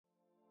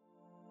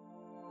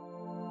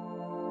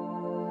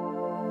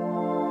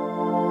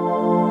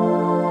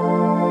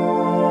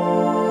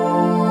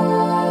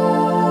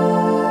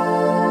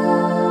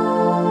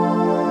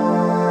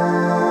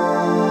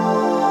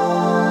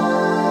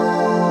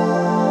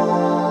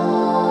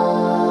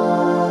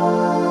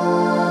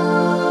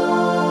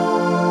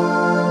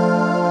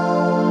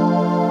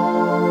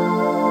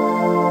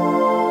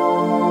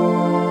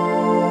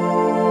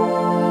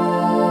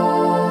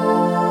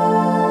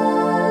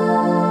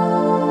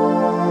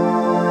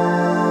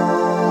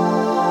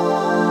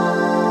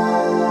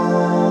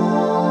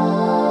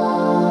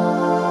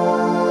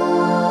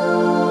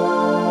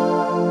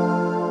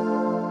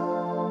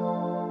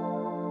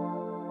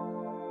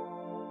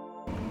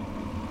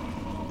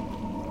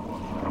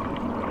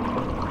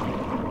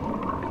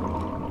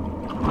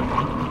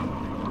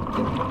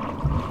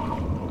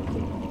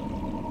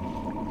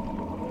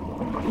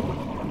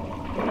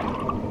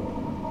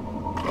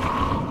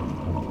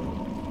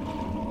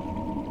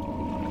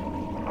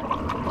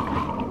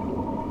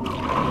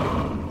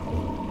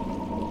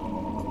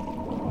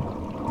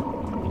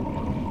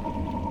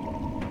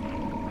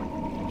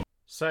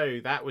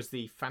So that was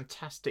the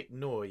fantastic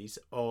noise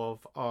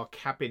of our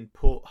cabin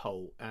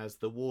porthole as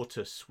the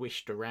water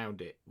swished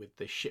around it with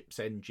the ship's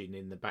engine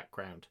in the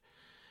background.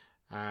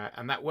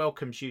 And that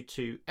welcomes you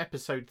to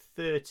episode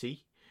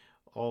 30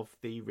 of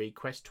the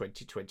Request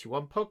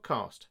 2021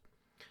 podcast.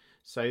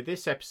 So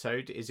this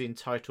episode is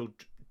entitled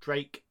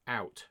Drake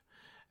Out,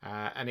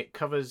 and it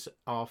covers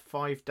our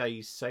 5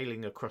 days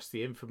sailing across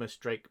the infamous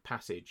Drake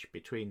Passage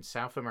between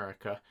South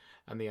America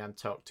and the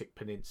Antarctic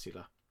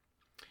Peninsula.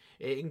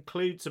 It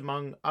includes,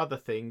 among other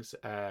things,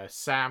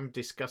 Sam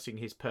discussing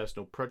his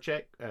personal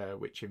project,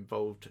 which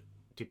involved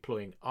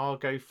deploying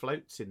Argo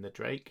floats in the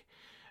Drake,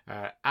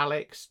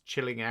 Alex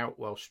chilling out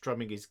while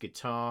strumming his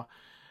guitar.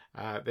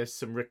 There's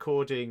some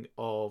recording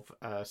of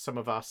some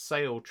of our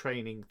sail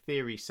training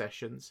theory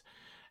sessions,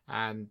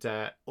 and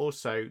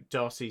also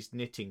Darcy's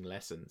knitting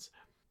lessons.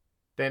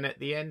 Then at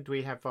the end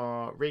we have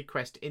our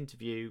request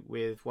interview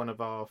with one of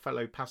our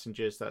fellow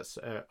passengers, that's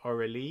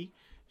Aurélie.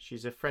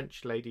 She's a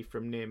French lady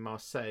from near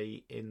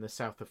Marseille in the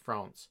south of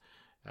France,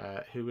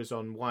 who was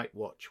on White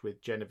Watch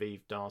with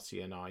Genevieve,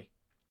 Darcy and I.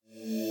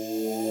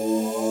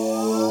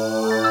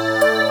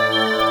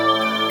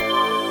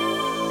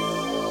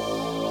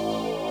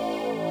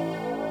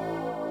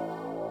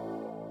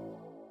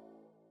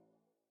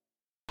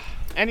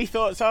 Any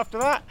thoughts after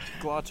that?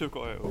 Glad to have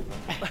got it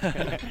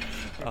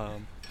over.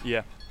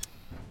 Yeah.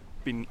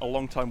 Been a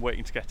long time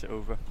waiting to get it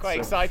over. Quite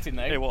exciting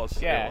though. It was.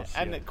 Yeah,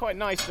 and quite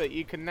nice that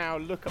you can now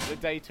look up the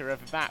data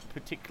of that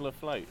particular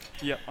float.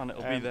 Yeah, and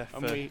it'll be there for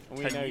 10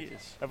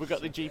 years. Have we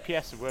got the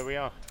GPS of where we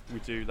are?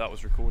 We do. That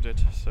was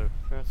recorded, so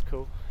that's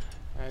cool.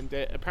 And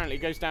apparently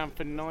it goes down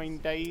for 9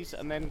 days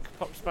and then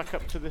pops back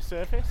up to the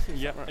surface.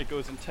 Yeah, right? It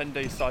goes in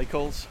 10-day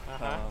cycles.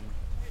 Uh-huh.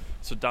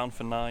 So down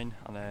for 9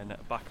 and then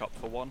back up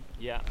for 1.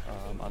 Yeah.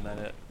 And then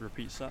it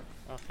repeats that.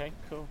 Okay,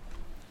 cool.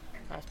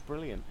 That's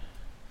brilliant.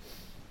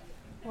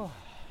 Oh.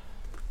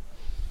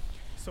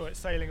 So it's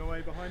sailing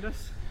away behind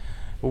us.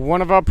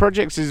 One of our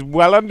projects is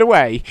well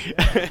underway.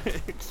 And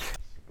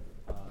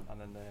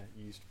then they're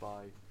used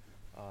by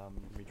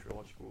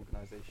meteorological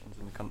organisations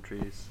in the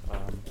countries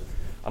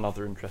and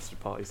other interested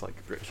parties like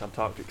British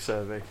Antarctic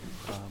Survey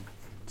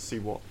to see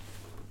what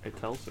it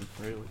tells them,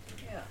 really.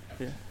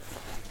 Yeah.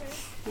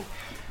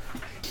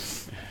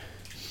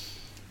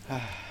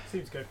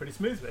 Seems to go pretty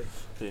smoothly.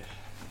 Yeah.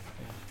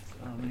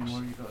 How many more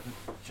you got to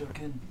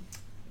chuck in?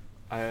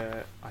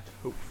 I'd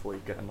hopefully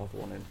get another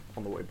one in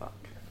on the way back,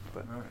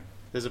 but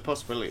there's a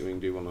possibility we can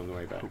do one on the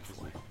way back.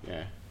 Hopefully,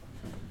 yeah.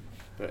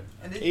 But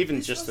and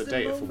even just the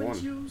data for one.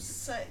 You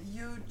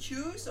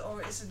choose,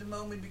 or is it the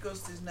moment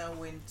because there's no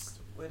wind,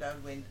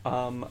 without wind?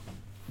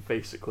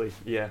 Basically,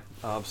 yeah.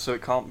 So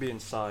it can't be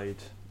inside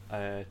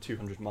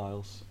 200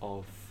 miles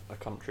of a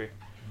country,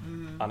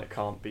 and it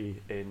can't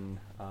be in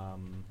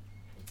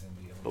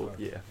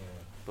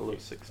below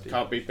 60.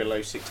 Can't be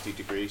below 60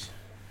 degrees.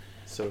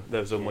 So there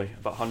was only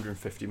about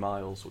 150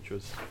 miles, which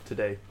was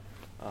today,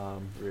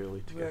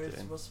 really, to Where get it it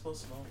in. was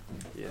possible.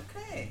 Yeah.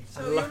 Okay,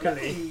 so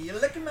luckily, you're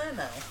lucky man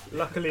now.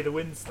 Luckily the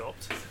wind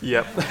stopped.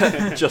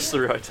 Yep, just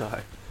the right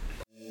time.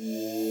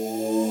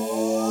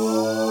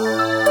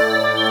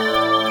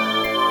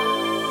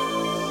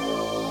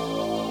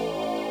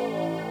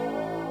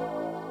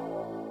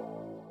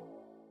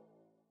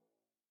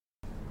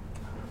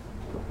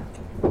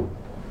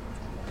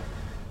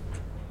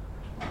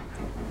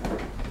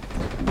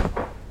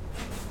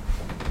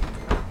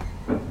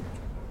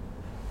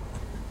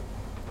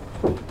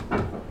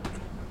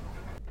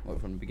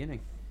 From the beginning.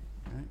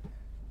 Right.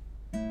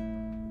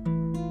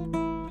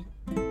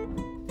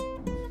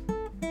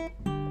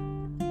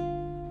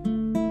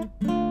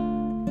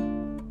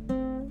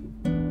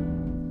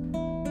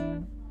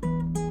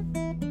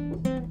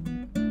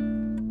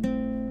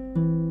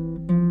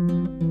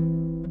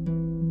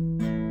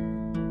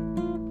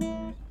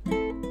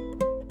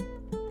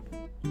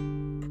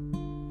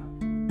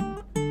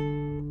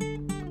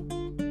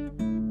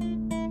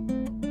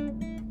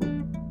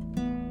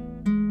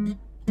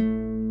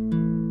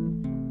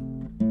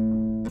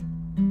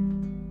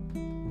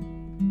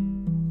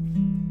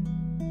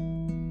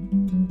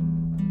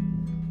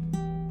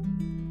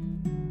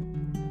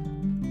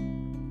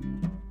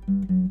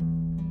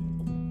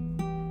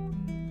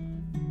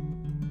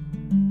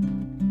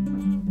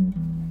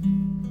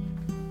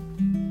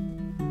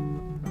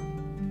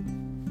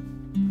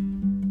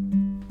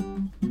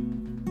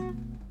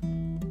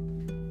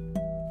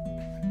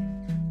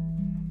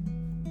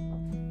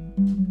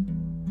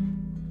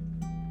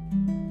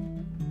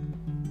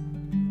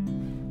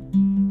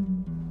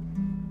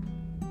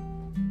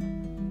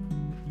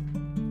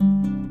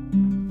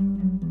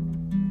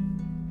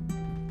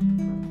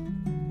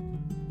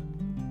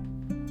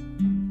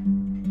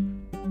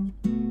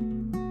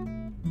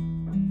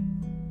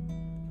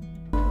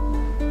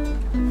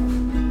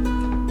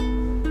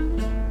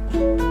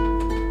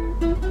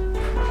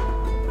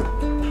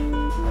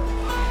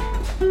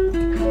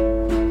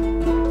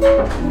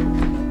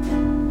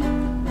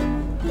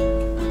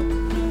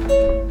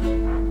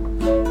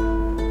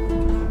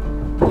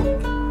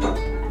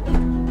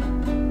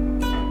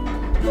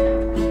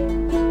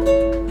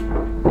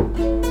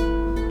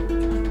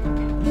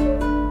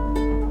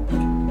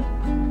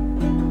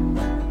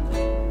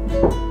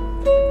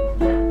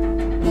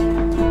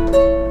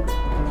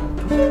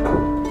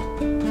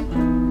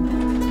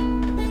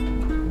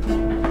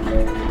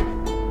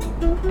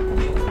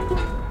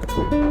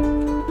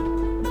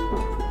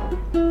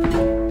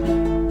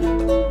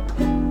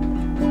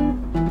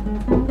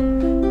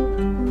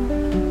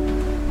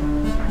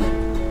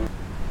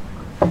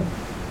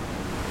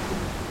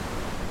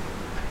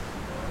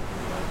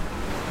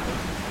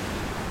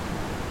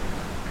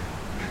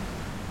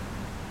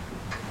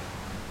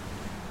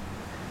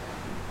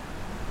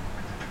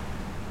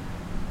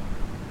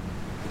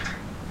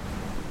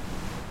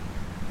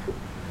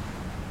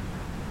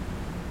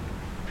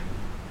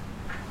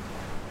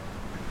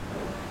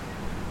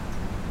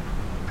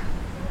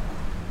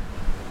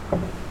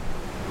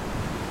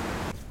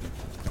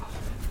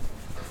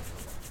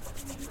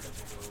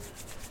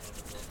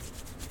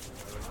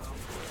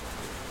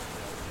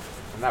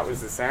 And that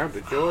was the sound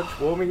of George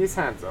warming his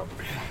hands up. So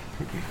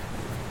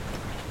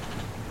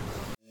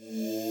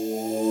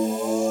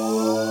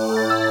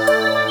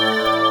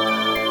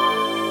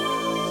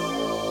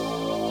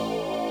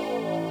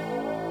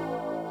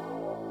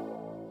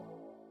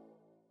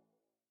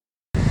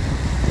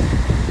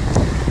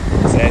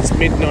it's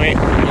midnight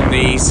on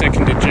the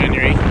 2nd of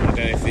January. I don't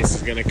know if this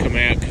is going to come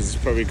out because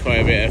there's probably quite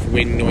a bit of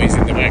wind noise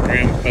in the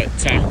background, but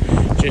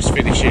just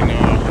finishing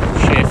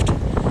our shift.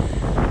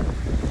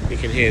 You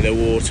can hear the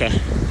water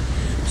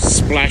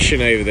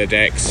splashing over the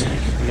decks,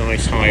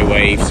 nice high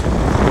waves.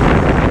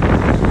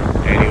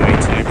 Anyway,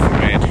 time for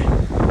bed.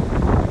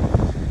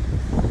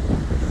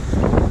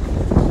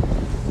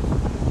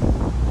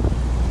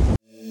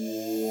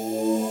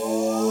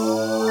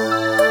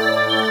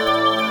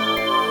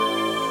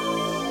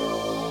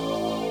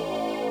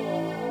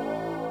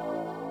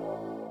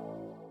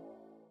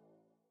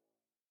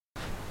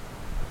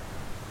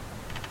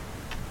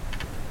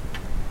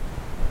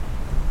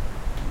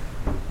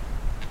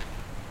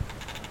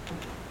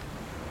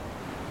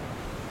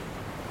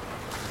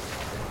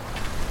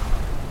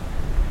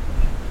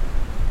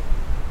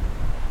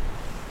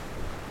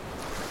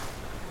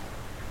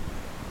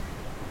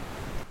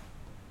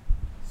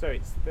 So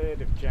it's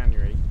 3rd of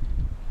January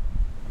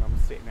and I'm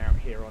sitting out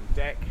here on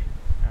deck,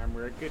 and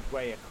we're a good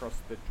way across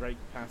the Drake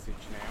Passage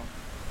now.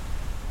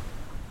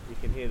 You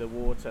can hear the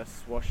water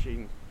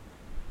swashing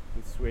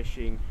and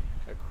swishing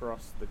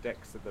across the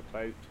decks of the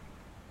boat.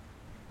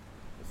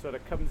 It sort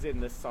of comes in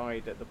the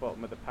side at the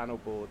bottom of the panel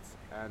boards,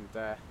 and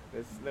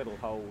there's little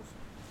holes,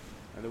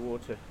 and the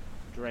water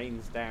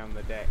drains down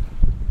the deck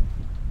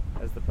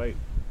as the boat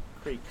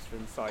creaks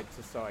from side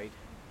to side.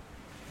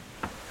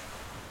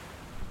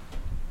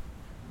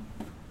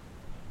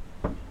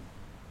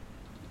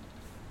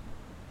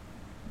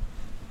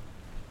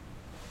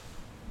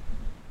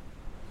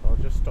 I'll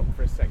just stop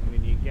for a second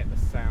and you get the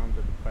sound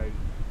of the boat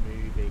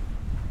moving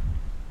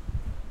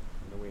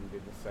and the wind in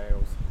the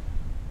sails.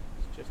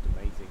 It's just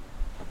amazing.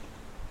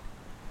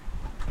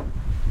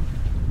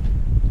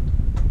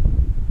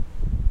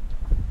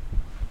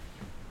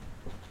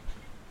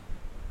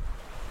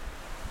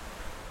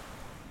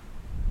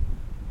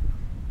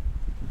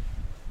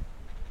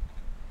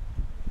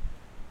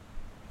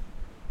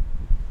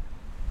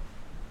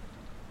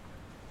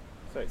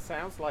 So it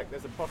sounds like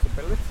there's a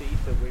possibility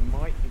that we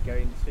might be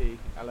going to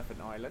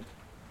Elephant Island.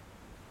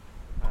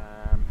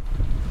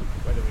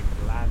 Whether we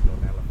can land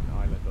on Elephant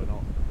Island or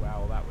not,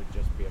 well, that would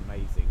just be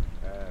amazing.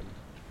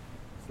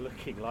 It's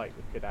looking like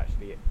we could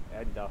actually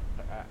end up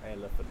at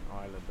Elephant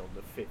Island on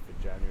the 5th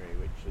of January,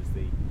 which is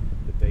the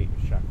date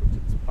of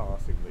Shackleton's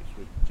passing, which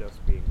would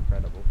just be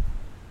incredible.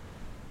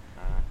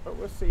 But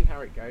we'll see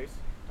how it goes.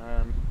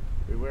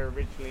 We were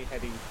originally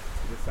heading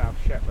to the South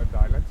Shetland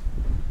Islands.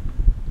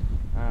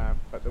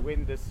 But the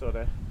wind has sort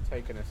of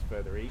taken us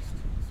further east,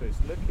 so it's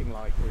looking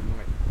like we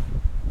might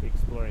be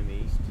exploring the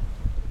east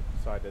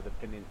side of the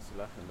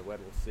peninsula and the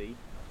Weddell Sea.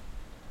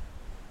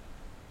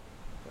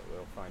 But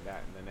we'll find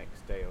out in the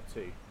next day or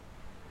two.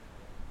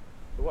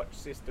 The watch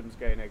system's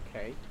going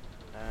okay.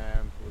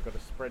 We've got a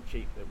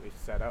spreadsheet that we've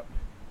set up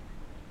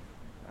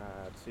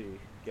to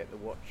get the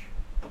watch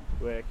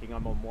working.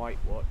 I'm on White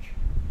Watch,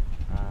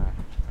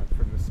 and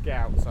from the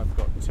scouts I've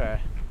got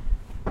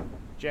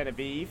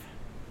Genevieve,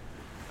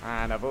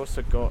 and I've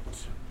also got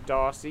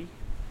Darcy,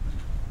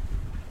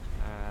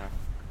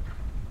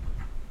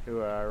 who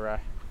are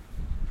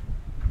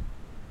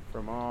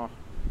from our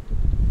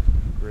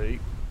group,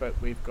 but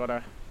we've got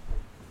a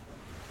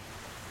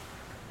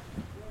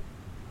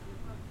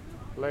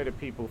load of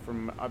people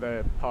from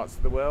other parts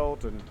of the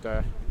world, and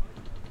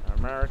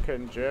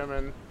American,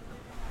 Germans,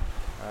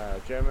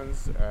 and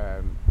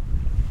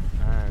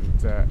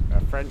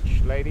a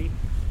French lady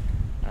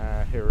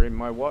who are in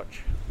my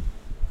watch.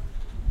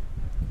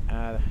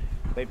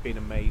 They've been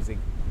amazing.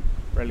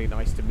 Really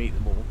nice to meet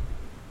them all.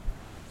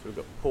 So we've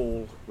got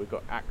Paul, we've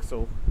got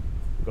Axel,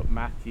 we've got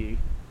Matthew,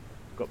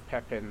 we've got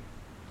Pepin,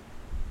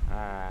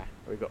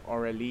 we've got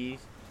Aurélie,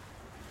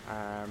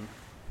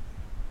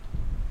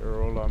 who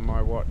are all on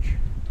my watch.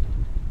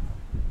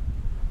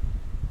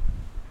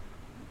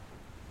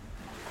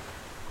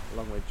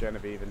 Along with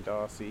Genevieve and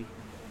Darcy.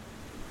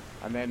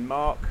 And then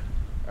Mark,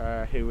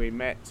 who we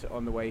met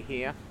on the way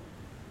here,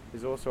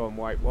 is also on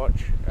White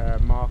Watch.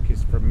 Mark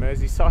is from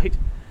Merseyside,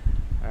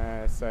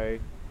 so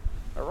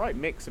a right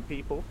mix of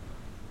people.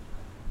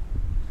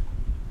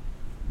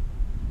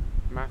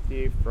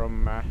 Matthew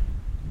from, I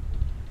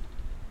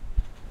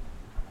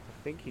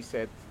think he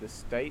said the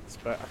States,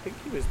 but I think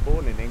he was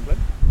born in England.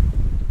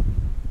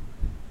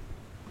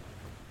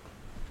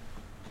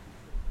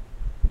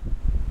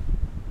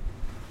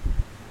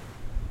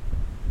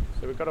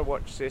 So we've got a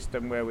watch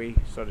system where we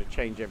sort of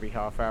change every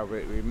half hour,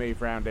 but we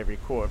move around every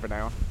quarter of an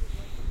hour.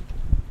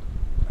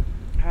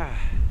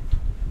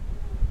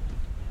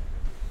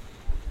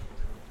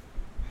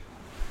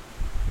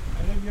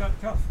 Alan, you are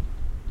tough.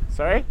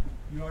 Sorry?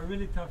 You are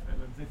really tough,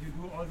 Alan, that you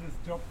do all this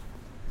job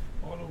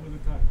all over the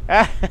time.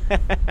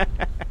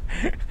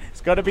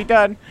 It's got to be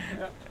done.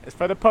 Yeah. It's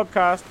for the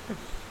podcast.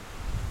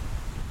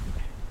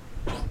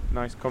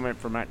 Nice comment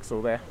from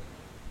Axel there.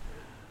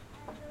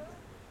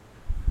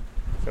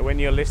 So when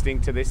you're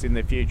listening to this in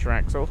the future,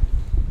 Axel.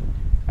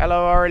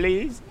 Hello,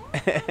 Aurelie.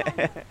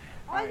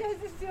 Oh, yes,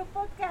 this is your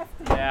podcast.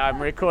 Yeah,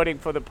 I'm recording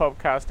for the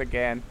podcast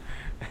again.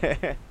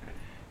 Can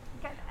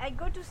I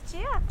go to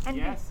steer? And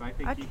Yes, I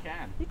think okay. you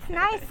can. It's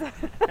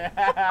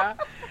nice.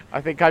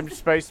 I think I'm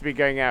supposed to be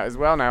going out as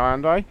well now,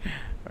 aren't I?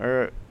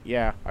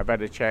 Yeah, I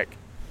better check.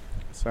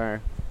 So,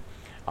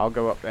 I'll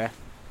go up there.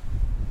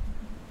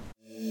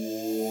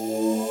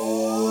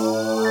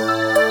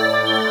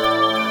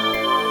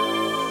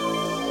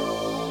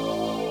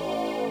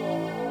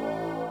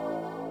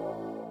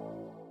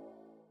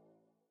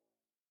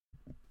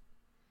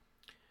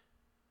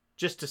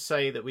 Just to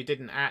say that we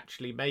didn't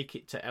actually make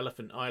it to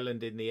Elephant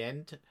Island in the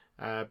end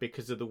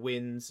because of the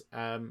winds,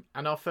 and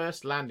our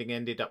first landing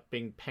ended up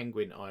being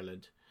Penguin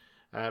Island.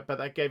 But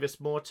that gave us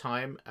more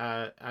time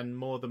and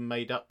more than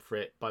made up for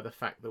it by the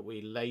fact that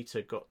we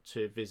later got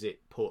to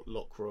visit Port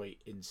Lockroy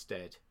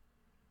instead.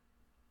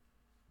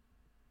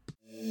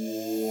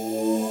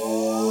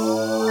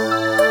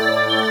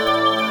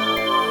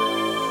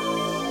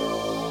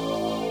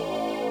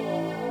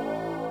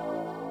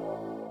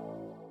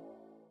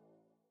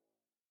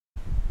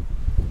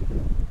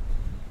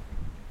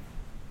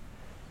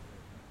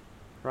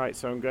 Right,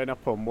 so I'm going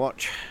up on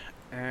watch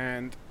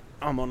and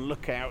I'm on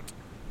lookout.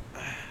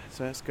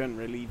 So let's go and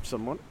relieve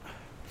someone.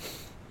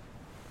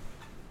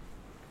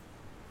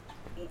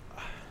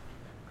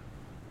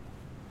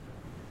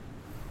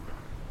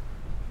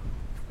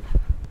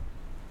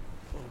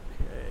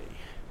 Okay.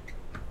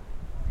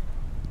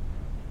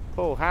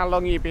 Paul, how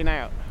long have you been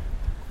out?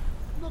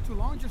 Not too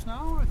long, just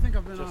now. I think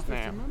I've been Just on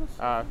 15 now. minutes.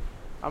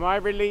 Am I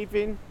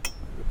relieving?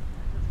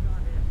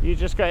 You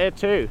just got here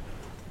too?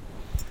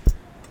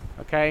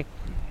 Okay,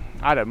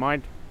 I don't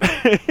mind.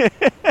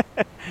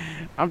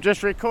 I'm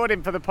just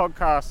recording for the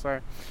podcast, so.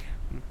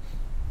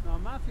 Now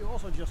Matthew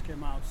also just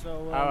came out,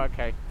 so Oh,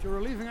 okay. if you're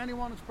relieving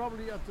anyone, it's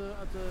probably at the No,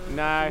 at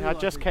the I wheel,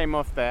 just think. came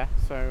off there,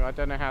 so I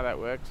don't know how that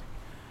works.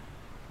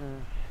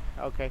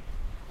 Okay,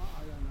 I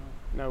don't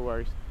know. no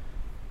worries.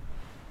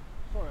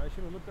 Sorry, I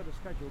should have looked at the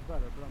schedule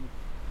better, but I'm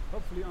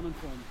hopefully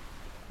uninformed.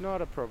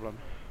 Not a problem.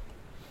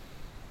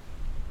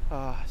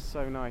 Ah,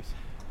 so nice.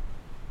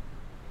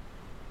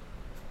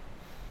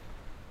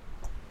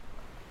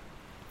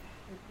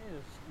 It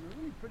is. And they're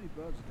really pretty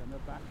birds again. They're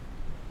back.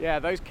 Yeah,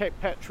 those Cape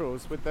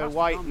Petrels with the Fantastic,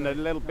 white aren't and a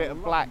they? little Yeah, bit I of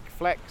love black them.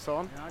 flecks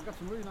on. Yeah, I got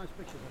some really nice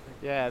pictures, I think.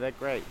 Yeah, they're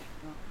great.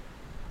 Yeah.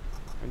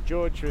 And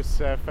George was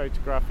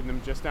photographing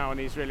them just now on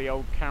his really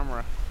old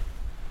camera.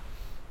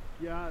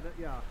 Yeah,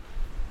 yeah.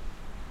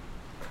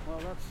 Well,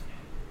 that's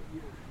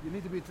you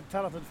need to be a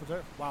talented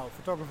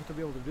photographer to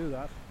be able to do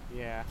that.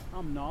 Yeah.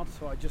 I'm not,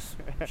 so I just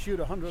shoot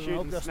 100 Shoot and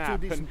hope and there's snap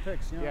two decent and-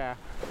 pics. Yeah.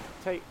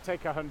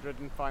 Take 100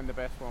 and find the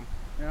best one.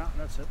 Yeah,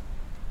 that's it.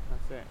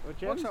 That's it.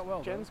 Well, Works out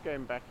well, Jen's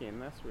going back in.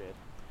 That's weird.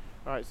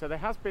 Right, so there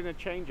has been a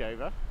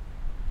changeover.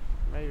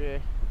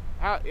 Maybe.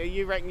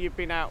 You reckon you've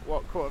been out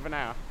what, quarter of an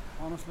hour?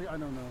 Honestly, I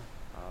don't know.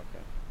 Oh,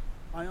 okay.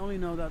 I only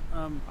know that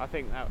I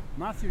think that.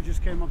 Matthew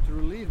just came up to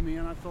relieve me,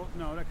 and I thought,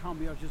 no, that can't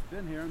be. I've just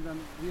been here, and then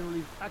we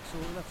relieved Axel.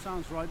 That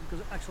sounds right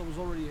because Axel was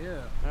already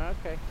here.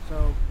 Okay.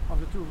 So of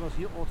the two of us,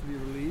 he ought to be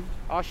relieved.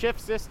 Our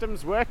shift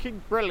system's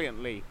working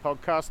brilliantly,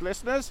 podcast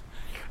listeners.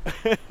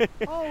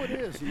 Oh, it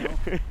is. You know,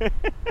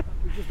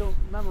 we just don't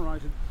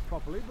memorize it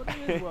properly, but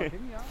it is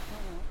working. Yeah.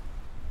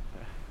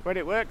 When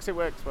it works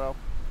well.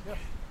 Yes.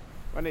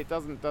 When it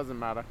doesn't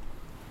matter.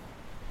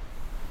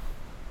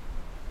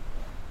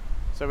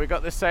 So we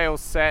got the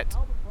sails set.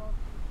 Albatross.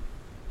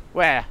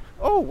 Where?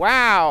 Oh,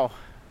 wow!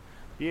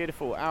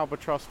 Beautiful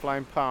albatross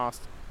flying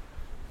past.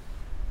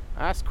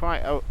 That's quite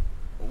a...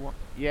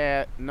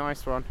 Yeah,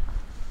 nice one.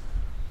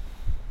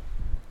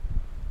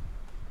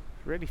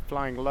 Really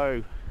flying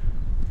low.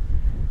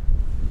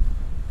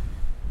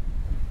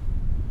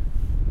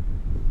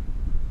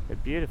 They're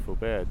beautiful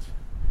birds.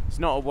 It's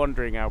not a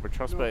wandering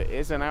albatross, No. but it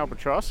is an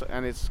albatross,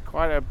 and it's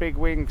quite a big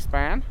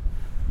wingspan.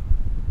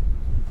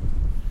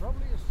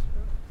 Probably is.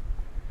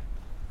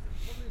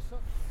 Probably is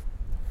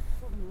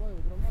Southern Royal,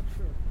 but I'm not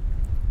sure.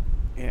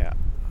 Yeah.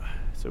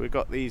 So we've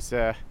got these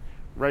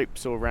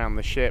ropes all around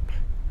the ship,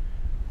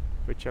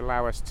 which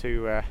allow us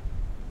to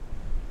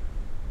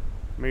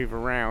move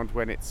around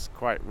when it's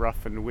quite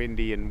rough and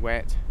windy and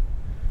wet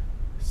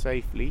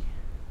safely.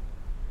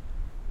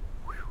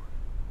 Whew.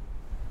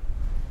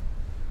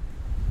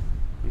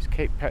 These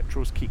Cape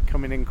Petrels keep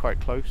coming in quite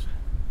close.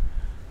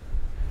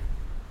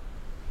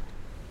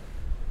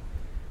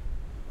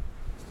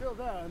 Still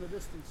there in the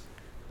distance.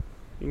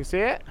 You can see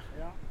it?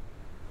 Yeah.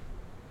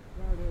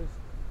 There it is.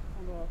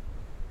 On the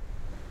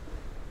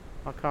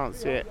I can't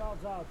see it.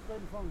 yards out, straight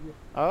in front of you.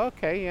 Oh,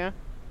 okay, yeah.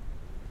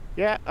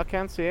 Yeah, I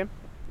can see him.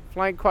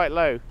 Flying quite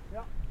low.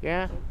 Yeah.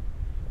 Yeah.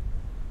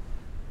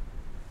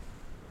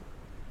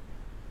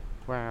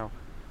 Wow.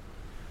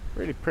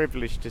 Really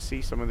privileged to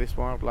see some of this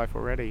wildlife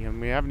already, and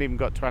we haven't even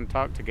got to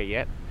Antarctica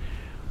yet.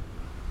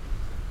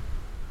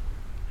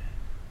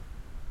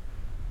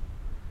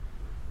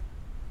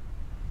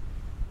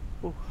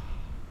 Ooh.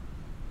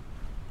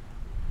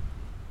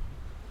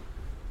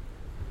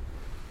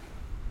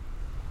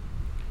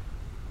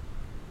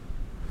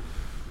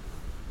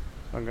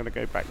 I'm going to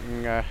go back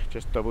and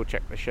just double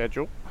check the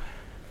schedule,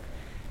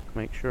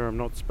 make sure I'm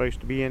not supposed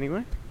to be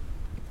anywhere.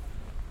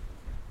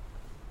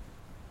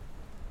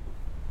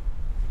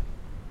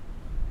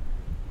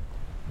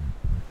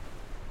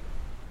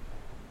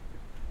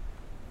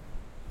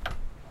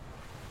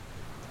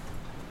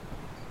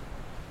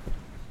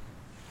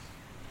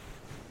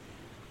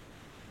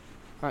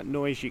 That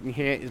noise you can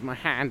hear is my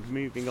hand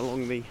moving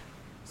along the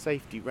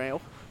safety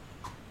rail.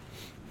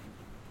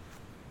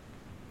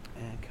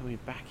 And coming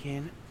back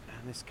in,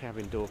 and this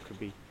cabin door could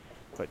be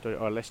quite...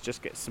 Oh, let's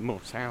just get some more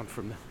sound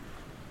from the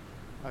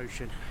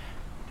ocean.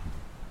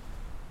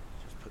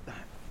 Just put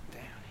that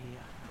down here.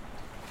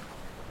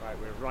 Right,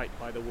 we're right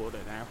by the water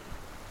now.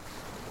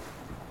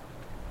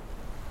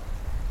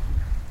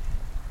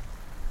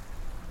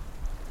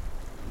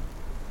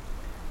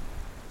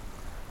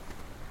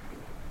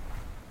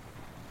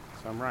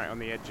 So I'm right on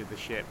the edge of the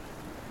ship,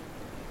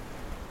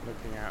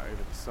 looking out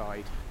over the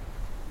side.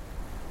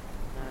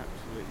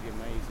 Absolutely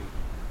amazing.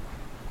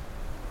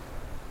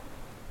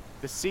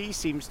 The sea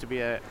seems to be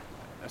a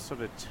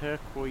sort of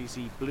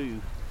turquoisey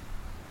blue.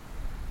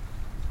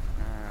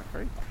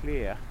 Very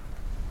clear.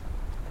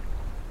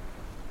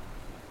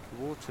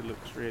 The water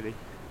looks really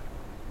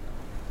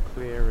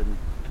clear and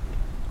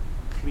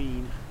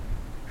clean.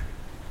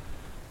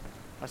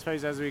 I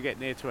suppose as we get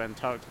near to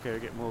Antarctica we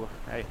get more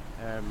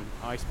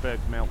iceberg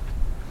melt.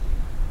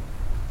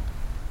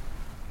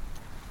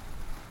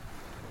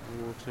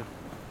 Water.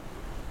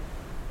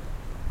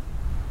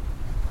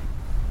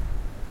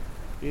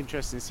 Be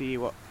interesting to see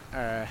what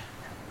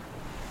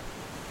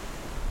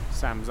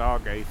Sam's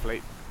Argo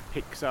fleet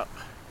picks up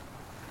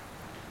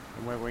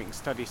and whether we can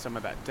study some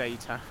of that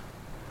data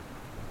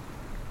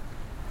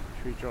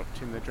which we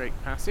dropped in the Drake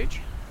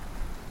Passage.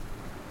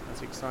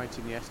 That's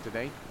exciting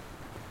yesterday.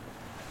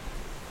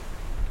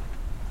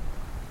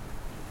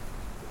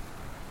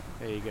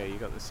 There you go, you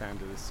got the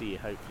sound of the sea,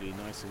 hopefully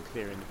nice and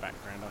clear in the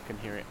background. I can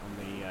hear it on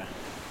the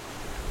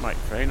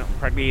microphone. I'm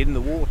practically in the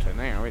water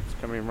now, it's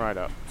coming right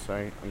up, so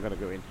I'm going to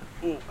go in.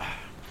 Ooh.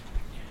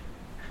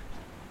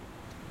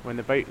 When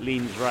the boat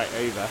leans right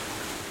over,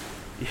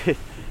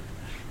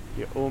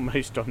 you're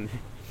almost on the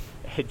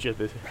edge of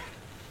the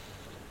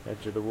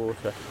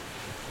water.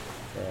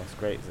 Yeah, it's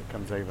great as it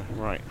comes over.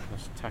 Right,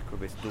 let's tackle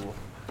this door.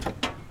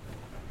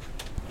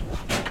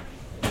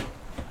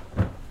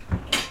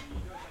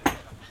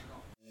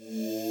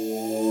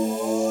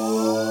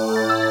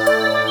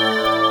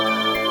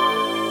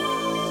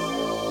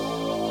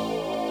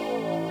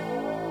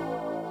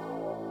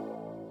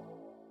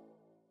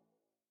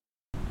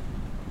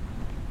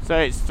 So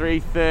it's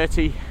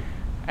 3:30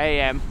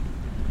 AM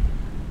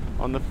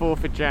on the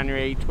 4th of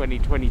January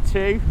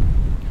 2022.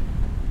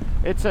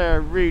 It's a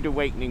rude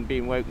awakening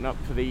being woken up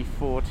for the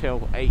 4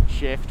 till 8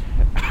 shift.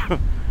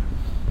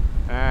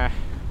 I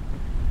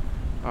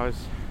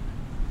was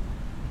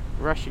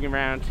rushing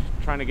around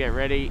trying to get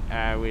ready.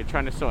 We were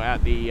trying to sort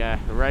out the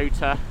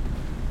rota,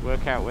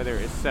 work out whether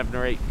it was 7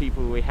 or 8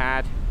 people we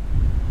had.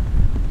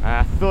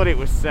 Thought it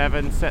was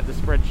 7, set the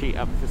spreadsheet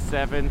up for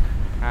 7.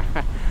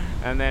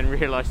 And then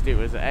realised it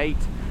was 8.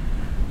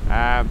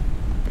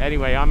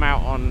 Anyway, I'm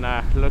out on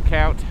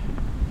lookout.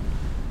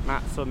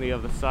 Matt's on the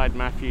other side,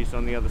 Matthew's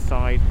on the other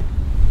side,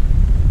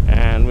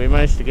 and we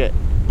managed to get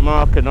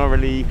Mark and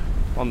Aurelie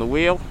on the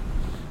wheel.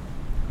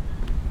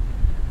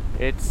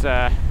 It's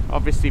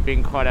obviously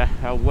been quite a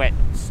wet,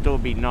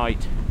 stormy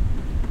night.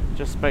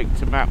 Just spoke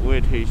to Matt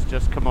Wood, who's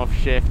just come off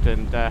shift,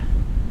 and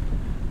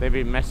they've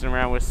been messing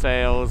around with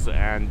sails,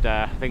 and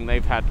I think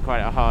they've had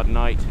quite a hard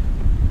night.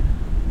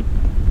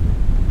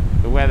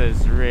 The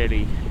weather's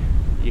really,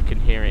 you can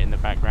hear it in the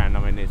background.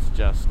 I mean, it's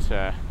just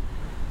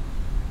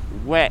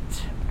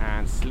wet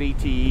and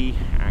sleety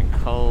and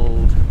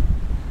cold,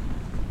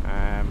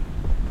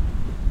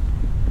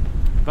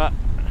 but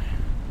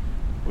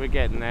we're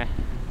getting there.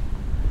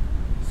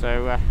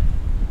 So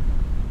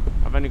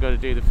I've only got to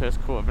do the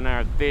first quarter of an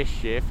hour of this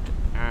shift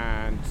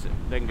and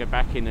then go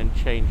back in and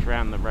change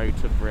around the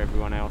rota for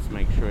everyone else,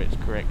 make sure it's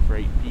correct for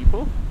 8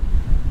 people.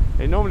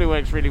 It normally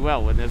works really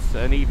well when there's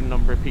an even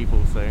number of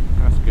people, so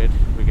that's good.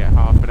 We get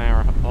half an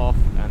hour off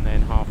and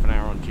then half an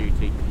hour on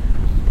duty.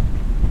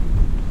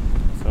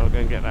 So I'll go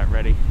and get that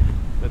ready.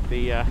 But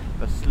the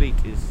sleet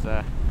is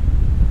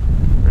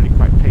really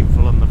quite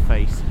painful on the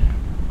face.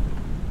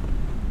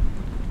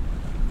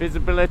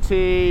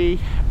 Visibility,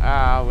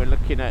 we're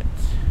looking at,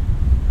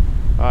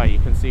 you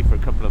can see for a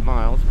couple of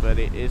miles, but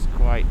it is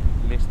quite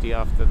misty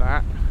after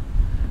that.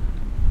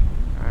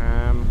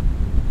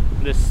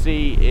 The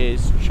sea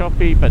is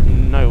choppy, but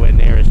nowhere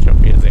near as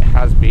choppy as it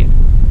has been.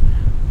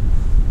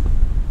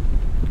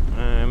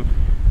 I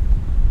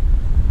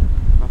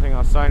think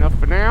I'll sign off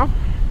for now,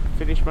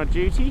 finish my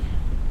duty.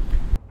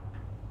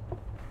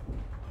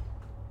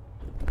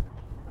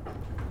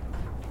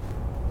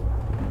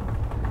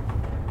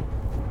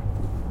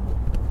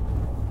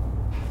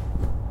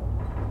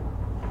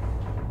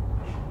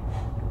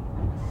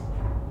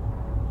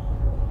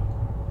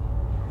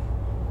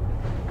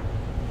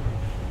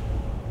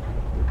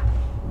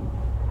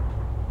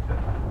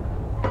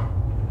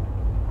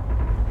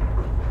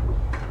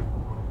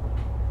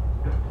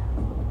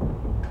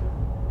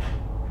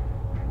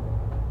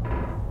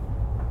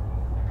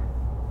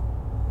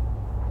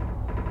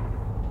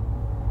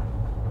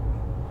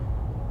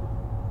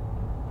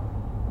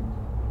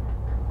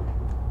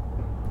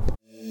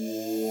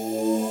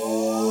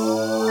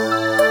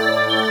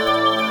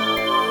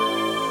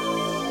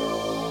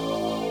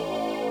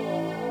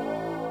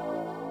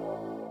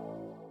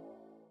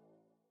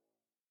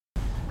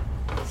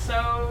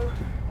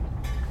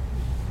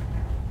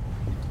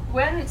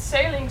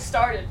 sailing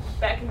started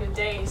back in the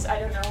days, I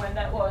don't know when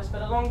that was,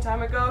 but a long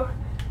time ago,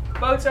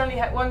 boats only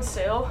had one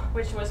sail,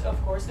 which was of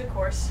course the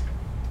course.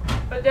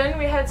 But then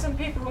we had some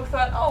people who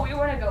thought, oh, we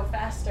want to go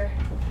faster.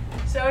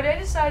 So they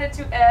decided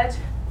to add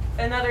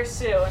another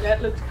sail, and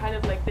that looked kind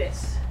of like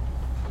this.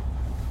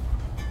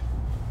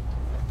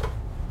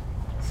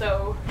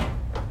 So,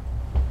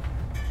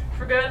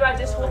 forget about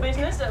this whole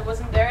business, that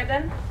wasn't there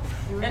then.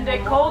 And they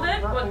called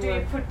it, what do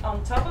you put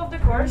on top of the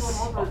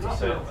course?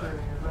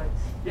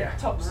 Yeah.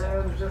 Top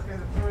sail.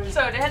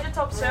 So they had the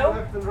top sail.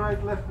 Left and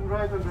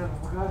right, and then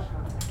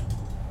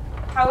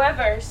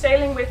However,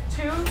 sailing with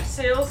two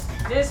sails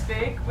this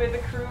big with a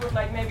crew of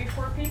like maybe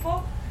 4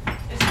 people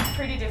is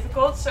pretty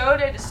difficult. So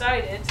they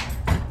decided,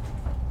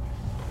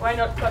 why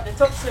not cut the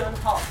topsail in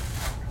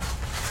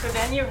half? So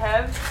then you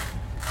have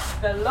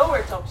the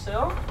lower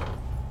topsail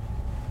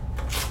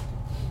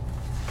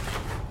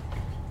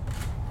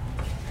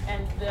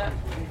and the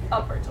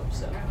upper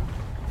topsail.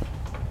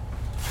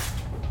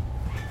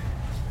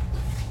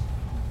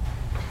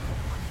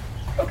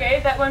 Okay,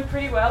 that went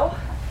pretty well,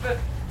 but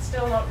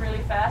still not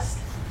really fast.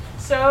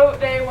 So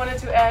they wanted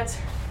to add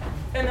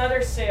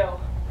another sail,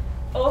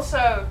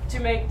 also to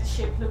make the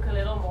ship look a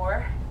little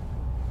more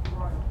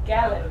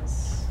gallant.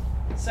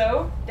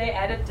 So they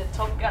added the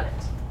top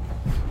gallant.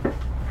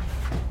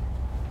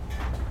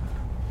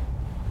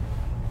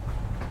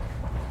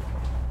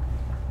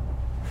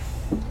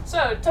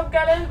 So top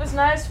gallant was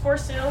nice, 4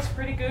 sails,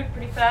 pretty good,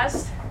 pretty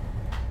fast.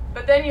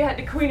 But then you had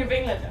the Queen of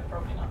England, no,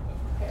 probably not, but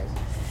who cares?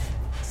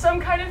 Some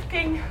kind of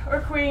king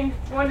or queen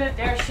wanted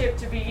their ship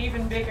to be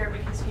even bigger,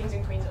 because kings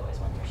and queens always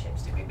want their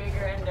ships to be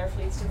bigger and their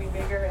fleets to be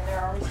bigger and their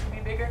armies to be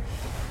bigger.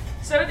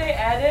 So they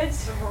added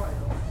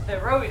the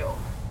royal.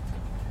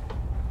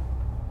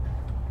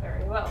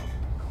 Very well.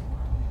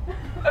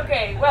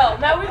 Okay, well,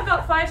 now we've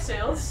got 5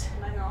 sails.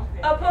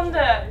 Up on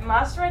the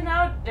mast right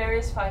now, there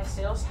is 5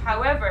 sails.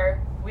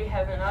 However, we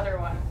have another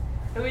one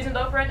who isn't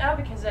up right now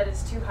because that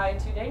is too high and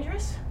too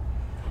dangerous.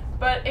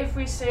 But if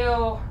we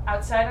sail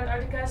outside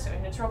Antarctica, so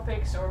in the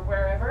tropics or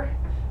wherever,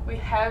 we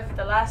have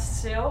the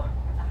last sail.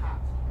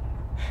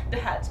 The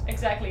hat,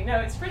 exactly. No,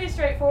 it's pretty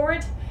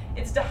straightforward.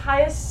 It's the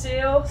highest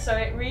sail, so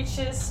it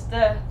reaches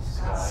the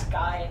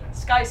sky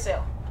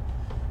sail.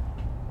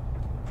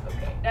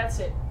 Okay, that's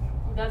it.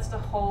 That's the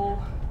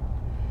whole.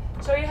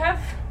 So you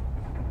have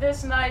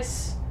this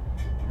nice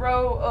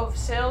row of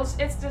sails.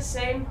 It's the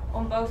same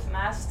on both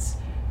masts.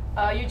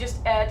 You just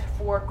add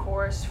 4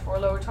 cores, 4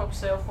 lower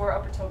topsail, 4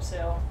 upper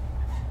topsail,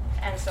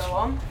 and so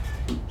on.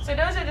 So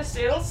those are the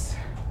sails.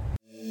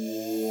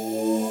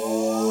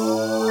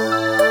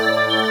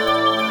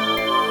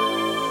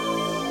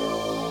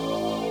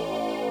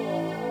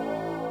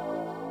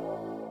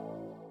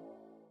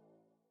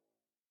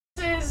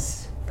 This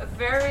is a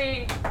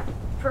very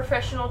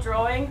professional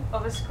drawing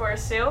of a square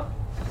sail.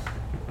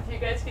 If you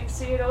guys can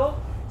see it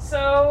all.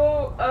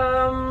 So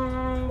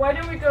why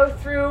don't we go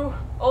through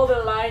all the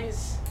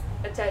lines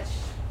attached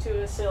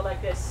to a sail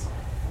like this?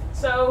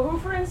 So who,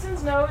 for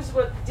instance, knows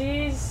what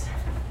these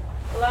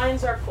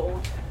lines are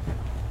called?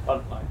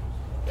 Bunt line.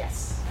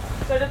 Yes.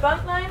 So the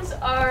bunt lines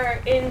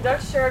are, in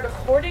Dutch, are the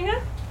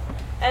gordingen.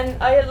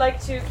 And I like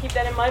to keep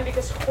that in mind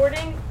because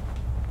gording,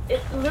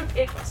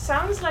 it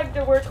sounds like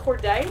the word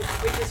gordijn,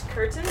 which is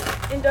curtain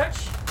in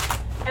Dutch.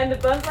 And the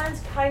bunt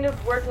lines kind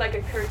of work like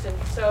a curtain.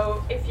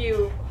 So if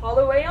you haul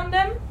away on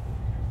them,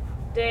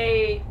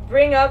 they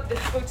bring up the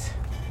foot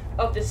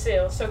of the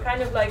sail. So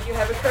kind of like you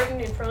have a curtain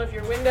in front of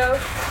your window,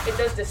 it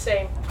does the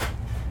same.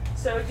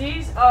 So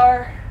these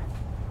are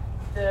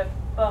the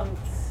bunt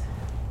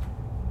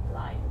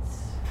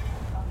lines.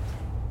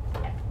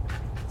 Yeah.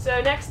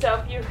 So next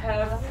up you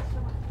have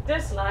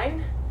this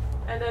line,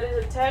 and that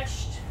is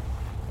attached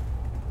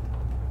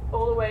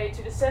all the way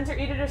to the center,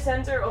 either the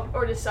center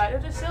or the side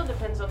of the sail,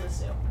 depends on the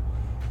sail.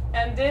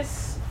 And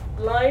this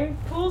line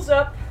pulls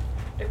up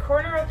the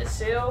corner of the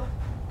sail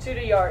to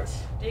the yard.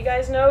 Do you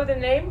guys know the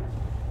name?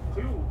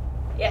 Clue.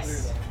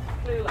 Yes,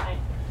 clue line.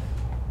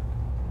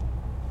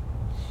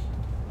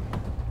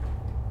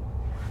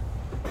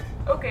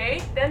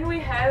 Okay, then we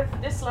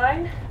have this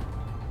line,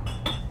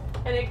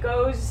 and it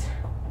goes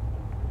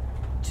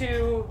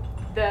to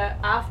the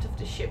aft of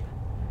the ship.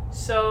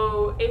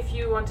 So if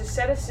you want to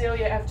set a sail,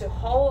 you have to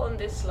haul on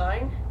this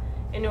line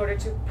in order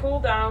to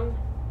pull down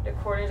the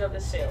corners of the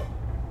sail.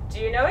 Do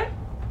you know it?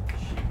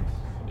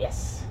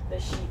 Yes, the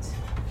sheet.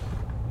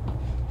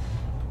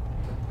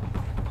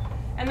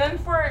 And then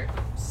for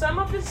some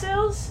of the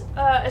sails,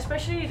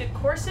 especially the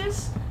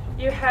courses,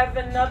 you have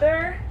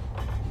another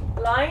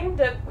line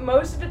that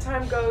most of the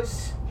time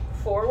goes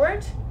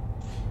forward,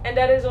 and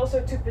that is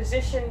also to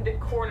position the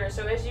corner.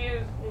 So as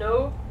you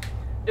know,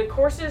 the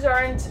courses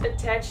aren't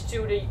attached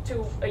to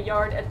a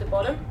yard at the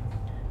bottom,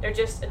 they're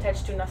just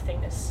attached to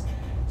nothingness.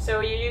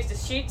 So you use the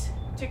sheet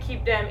to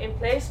keep them in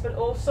place, but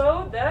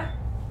also the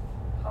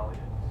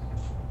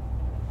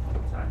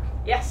Tack.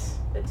 yes,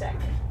 the tack.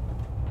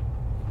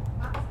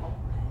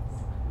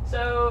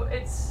 So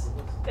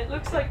it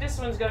looks like this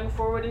one's going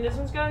forward and this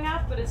one's going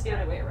aft, but it's the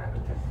other way around.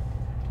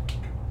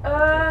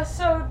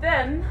 So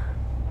then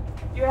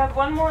you have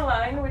one more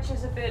line which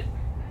is a bit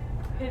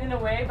hidden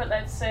away, but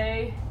let's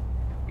say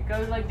it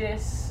goes like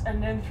this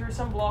and then through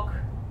some block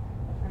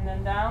and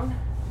then down.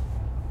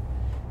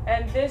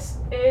 And this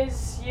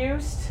is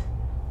used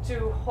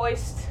to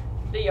hoist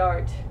the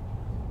yard.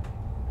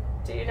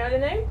 Do you know the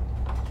name?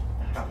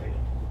 Happy.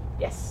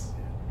 Yes.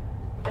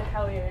 The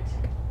halyard.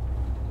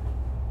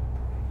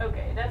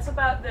 Okay, that's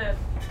about the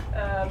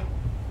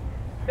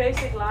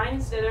basic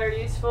lines that are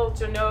useful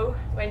to know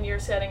when you're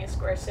setting a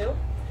square sail.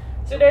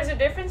 So there's a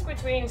difference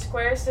between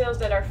square sails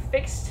that are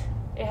fixed,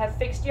 they have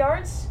fixed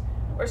yards,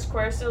 or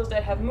square sails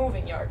that have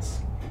moving yards.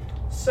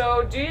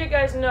 So do you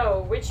guys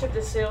know which of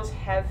the sails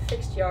have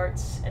fixed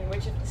yards and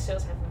which of the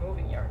sails have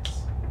moving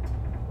yards?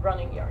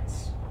 Running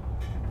yards.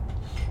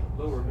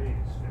 Lower main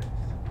is fixed.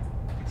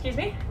 Excuse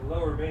me? The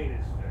lower main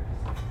is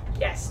fixed.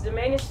 Yes, the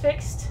main is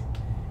fixed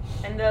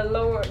and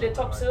the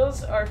top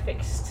sails are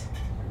fixed.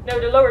 No,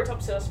 the lower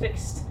top sail is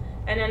fixed.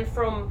 And then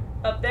from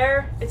up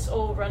there, it's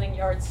all running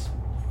yards.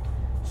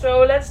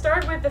 So let's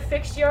start with the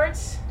fixed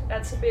yards.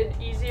 That's a bit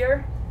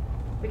easier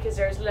because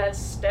there's less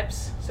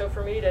steps. So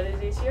for me, that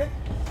is easier.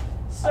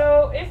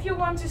 So if you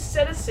want to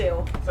set a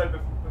sail. So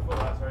before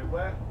that, sorry,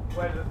 where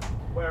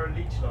are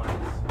leech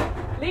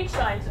lines? Leech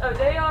lines. Oh,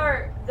 they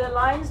are the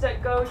lines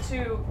that go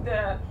to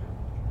the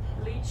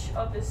leech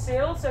of the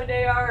sail. So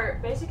they are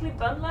basically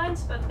bunt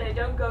lines, but they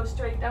don't go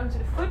straight down to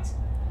the foot,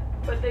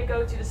 but they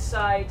go to the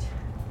side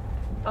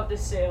of the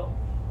sail.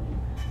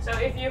 So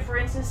if you, for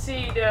instance,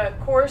 see the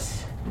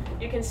course,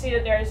 you can see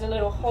that there is a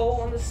little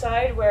hole on the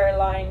side where a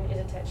line is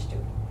attached to.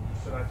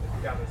 So that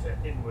gathers it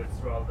inwards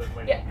rather than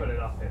when Yeah. you put it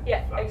up in.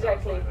 Yeah, flat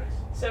exactly. sideways.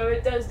 So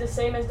it does the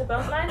same as the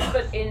bunt lines,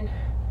 but in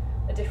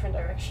a different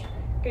direction.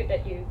 Good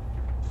that you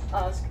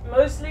ask.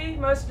 Most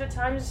of the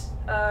times,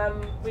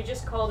 we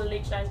just call the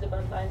leech lines the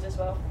bunt lines as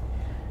well.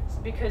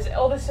 Because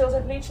all the sails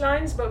have leech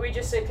lines, but we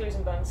just say clews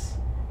and bunts.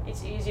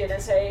 It's easier than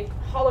say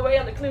haul away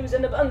on the clews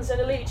and the bunts and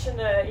the leech and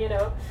the, you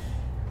know.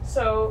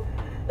 So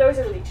those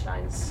are the leech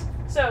lines.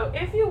 So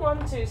if you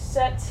want to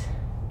set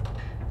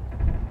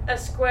a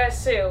square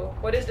sail,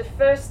 what is the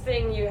first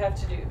thing you have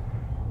to do?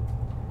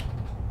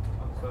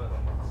 Unfurl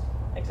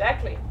it.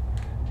 Exactly.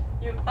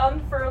 You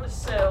unfurl the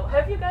sail.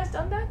 Have you guys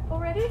done that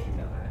already?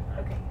 No.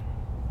 Okay.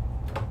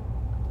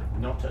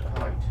 Not at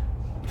height.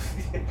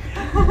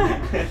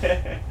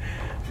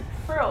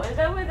 Furl, is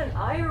that with an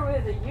I or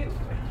with a U?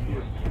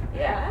 You.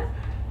 Yeah.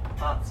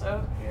 Thought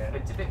so. Yeah.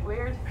 It's a bit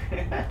weird.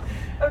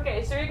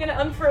 Okay, so you're gonna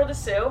unfurl the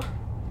sail.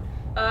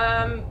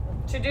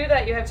 To do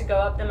that, you have to go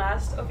up the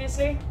mast,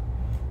 obviously.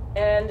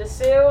 And the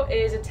sail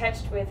is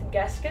attached with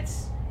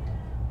gaskets,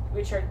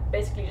 which are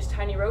basically just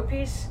tiny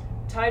ropies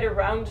tied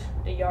around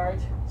the yard,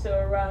 so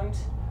around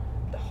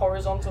the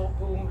horizontal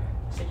boom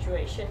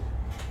situation.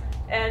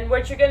 And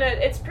what you're gonna,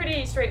 it's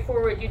pretty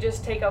straightforward. You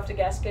just take off the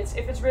gaskets.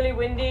 If it's really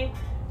windy,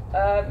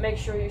 make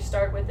sure you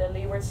start with the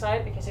leeward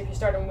side, because if you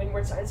start on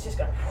windward side, it's just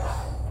gonna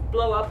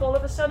blow up all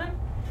of a sudden.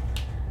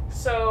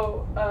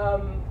 So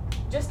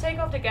just take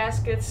off the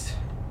gaskets,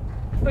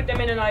 put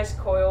them in a nice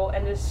coil,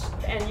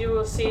 and you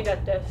will see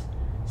that the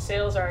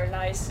sails are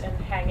nice and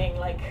hanging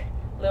like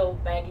little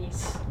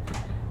baggies.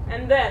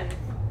 And then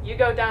you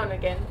go down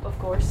again, of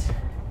course,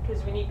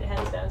 because we need the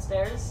hands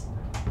downstairs.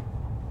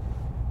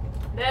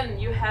 Then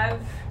you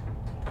have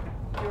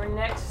your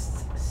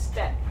next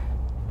step.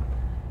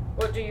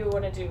 What do you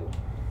want to do?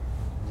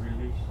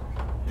 Release.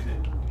 Is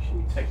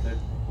it take the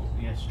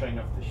strain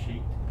off the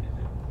sheet? Is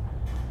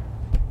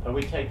it? Are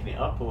we taking it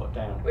up or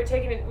down? We're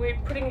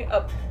putting it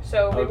up.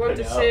 So we Oh, want put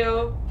the it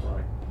up. we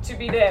Right. to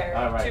be there.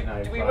 Oh, right, no,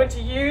 we fine. want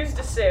to use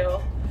the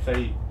sail. So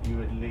you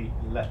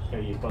would let go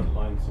your bunt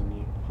lines and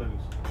your clues.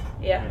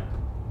 Yeah.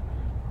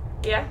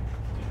 Yeah.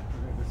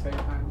 At the same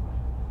time,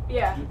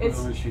 Yeah. you put It's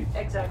on the sheet.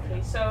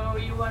 exactly. So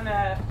you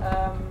wanna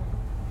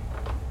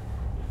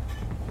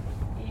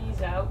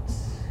ease out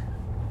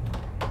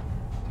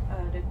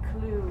the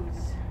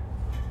clues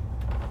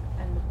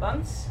and the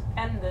bunts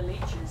and the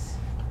leeches.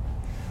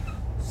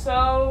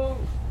 So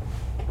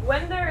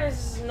when there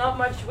is not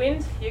much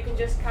wind, you can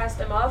just cast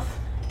them off,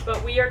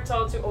 but we are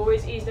told to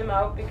always ease them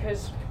out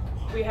because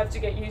we have to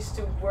get used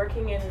to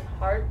working in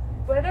hard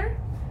weather,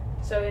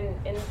 so in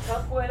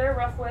tough weather,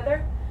 rough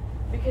weather,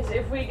 because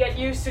if we get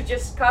used to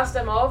just cast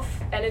them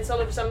off and it's all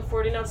of a sudden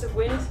 40 knots of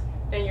wind,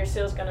 then your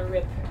sail's gonna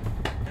rip.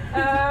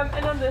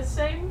 And at the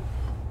same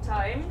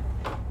time,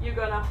 you're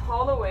gonna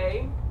haul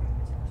away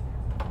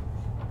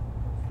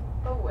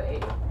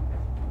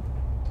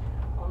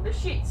on the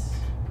sheets.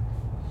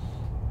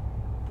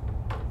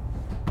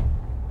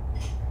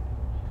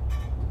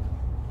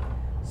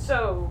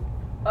 So,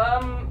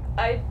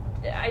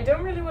 I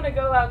don't really want to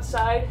go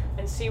outside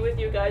and see with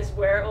you guys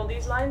where all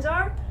these lines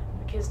are,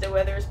 because the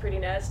weather is pretty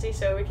nasty,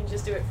 so we can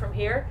just do it from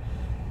here.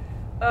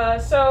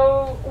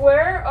 So,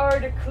 where are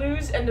the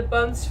clues and the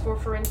bunts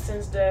for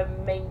instance, the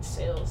main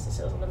sails, the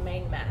sails on the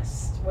main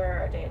mast?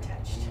 Where are they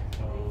attached?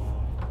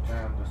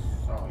 Down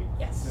the side.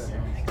 Yes,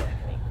 Yeah.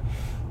 exactly.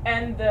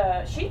 And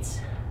the sheets?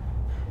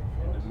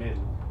 In the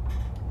middle.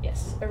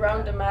 Yes,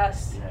 around the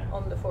mast Yeah.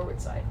 on the forward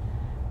side.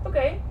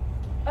 Okay.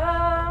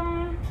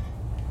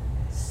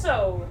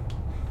 So,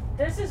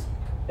 this is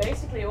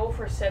basically all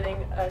for setting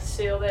a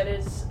sail that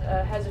is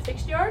has a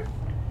fixed yard.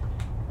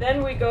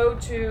 Then we go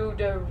to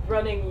the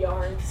running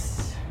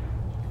yards.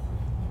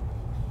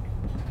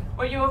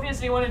 What you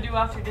obviously want to do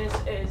after this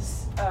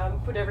is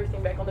put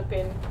everything back on the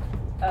pin,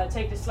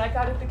 take the slack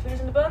out of the clews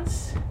and the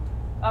bunts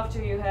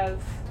after you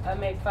have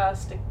made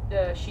fast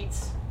the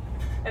sheets,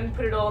 and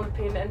put it all on the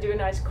pin and do a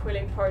nice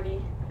quilling party.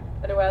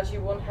 Otherwise,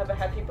 you won't have a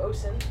happy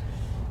bosun.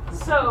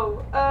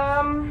 So,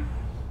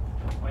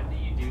 when do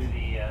you do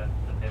the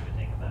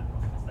pivoting of that?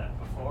 Is that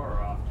before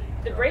or after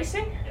you the go?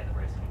 bracing? Yeah, the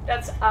bracing.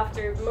 That's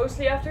after,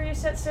 mostly after you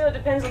set sail. It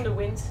depends on the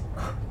wind,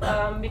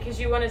 because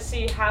you want to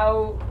see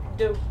how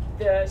the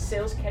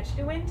sails catch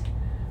the wind.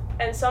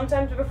 And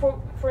sometimes before,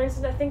 for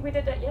instance, I think we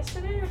did that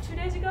yesterday or 2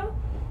 days ago.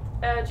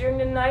 During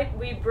the night,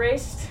 we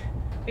braced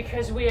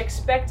because we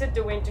expected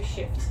the wind to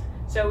shift.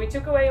 So we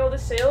took away all the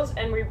sails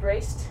and we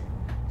braced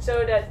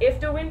so that if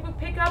the wind would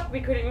pick up, we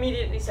could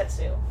immediately set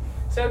sail.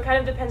 So it kind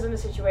of depends on the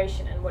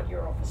situation and what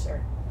your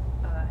officer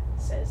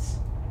says.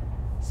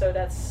 So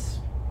that's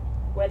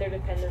weather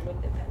dependent,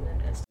 wind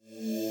dependent. And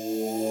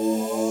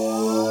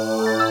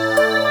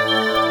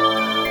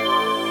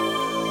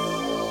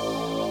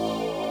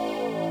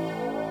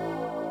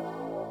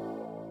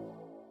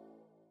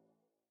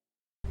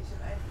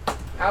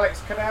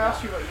Alex, can I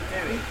ask you what you're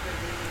doing?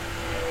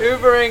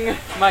 Hoovering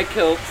my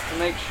kilt to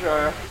make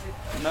sure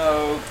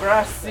no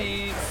grass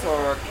seeds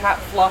or cat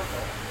fluff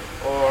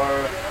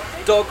or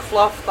dog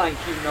fluff, thank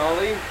you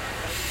Nolly,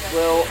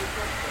 will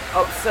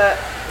upset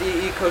the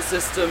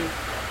ecosystem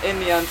in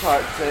the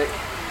Antarctic.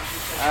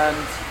 And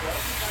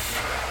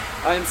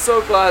I'm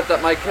so glad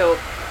that my kilt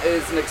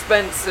is an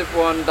expensive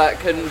one that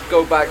can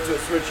go back to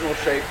its original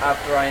shape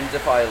after I am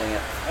defiling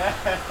it.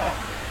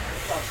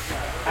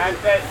 And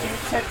do you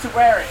tend to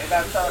wear it in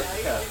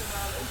Antarctica?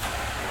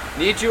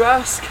 Need you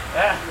ask?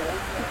 Yeah.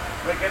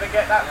 We're going to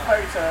get that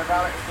photo of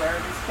Alex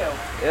wearing his kilt.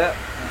 Yeah,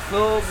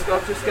 full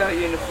Scottish Scout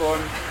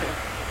uniform.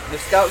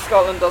 If Scout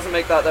Scotland doesn't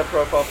make that their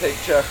profile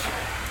picture,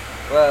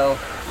 well,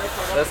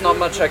 there's not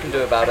much I can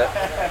do about it.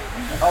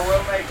 I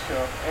will make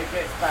sure it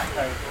gets back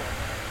home.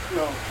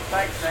 Cool.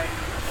 Thanks, mate.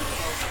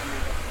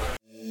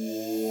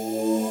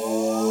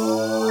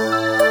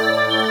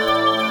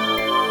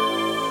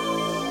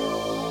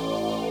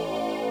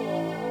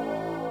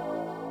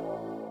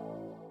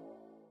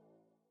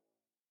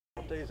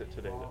 What day is it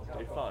today?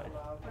 Day 5?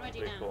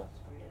 Day 4?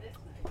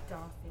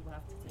 Darcy will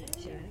have to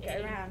teach you and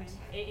get around.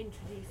 It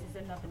introduces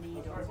another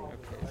needle.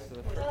 Okay, so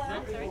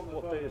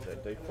What day is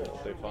it? Day 4?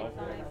 Day 5?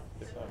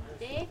 Day 5.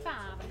 Day 5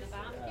 and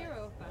about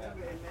Europa.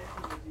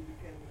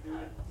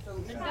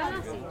 And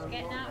Darcy's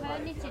getting out her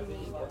knitting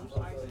needles.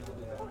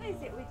 What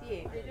is it with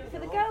you? For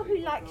the girl who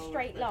likes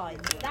straight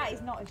lines, that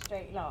is not a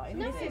straight line.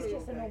 No. This is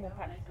just a normal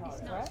pack of cards,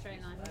 It's not a right?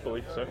 straight line. I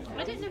believe so.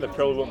 I don't know There how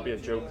probably to won't be a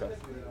joker.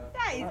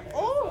 That is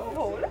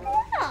awful. Look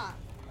at that.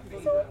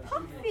 It's all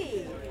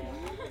puffy.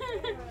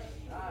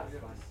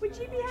 Would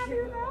you be happy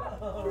with that?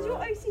 Does your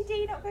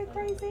OCD not go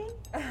crazy?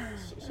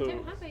 So,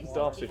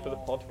 Darcy, for the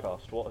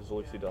podcast, what has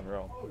Lucy done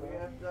wrong?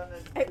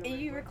 Are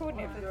you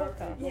recording it for the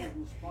podcast? Yeah.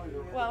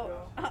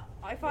 Well,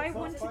 if I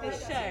wanted to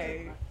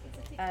show,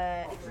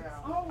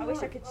 I wish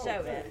I could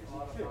show it,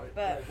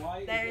 but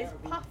there is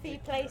puffy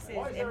places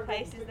in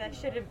places there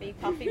shouldn't be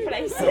puffy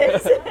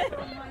places.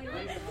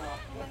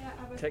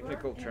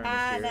 technical terms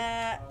And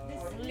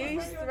here.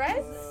 loose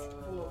threads.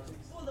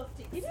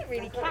 You didn't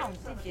really count,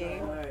 did you?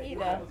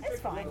 Either. It's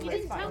fine. You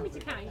didn't tell me to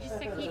count, you just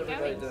said keep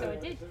going, so I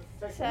did.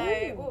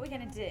 So what we're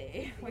going to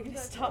do, we're going to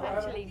start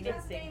actually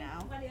knitting now.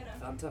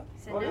 Fanta.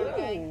 So now we're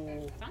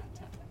going...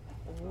 Fanta.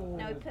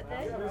 Now we put now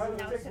we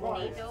put the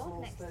needle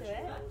next to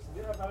it.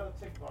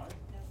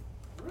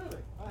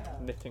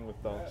 Knitting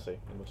with Darcy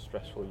in the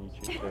stressful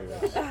YouTube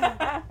series.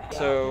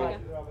 So,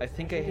 I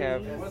think I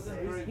have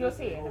You'll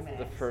see it in a minute.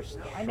 the first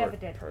I never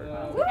short did. part.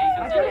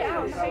 I got it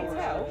out straight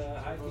out.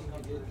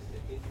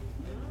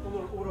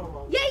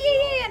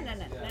 Yeah.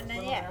 No,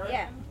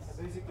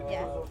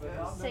 yeah.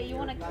 So you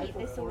want to keep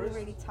this all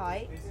really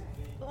tight.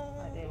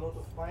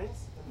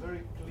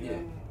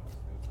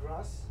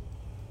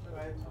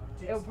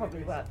 It'll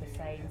probably work the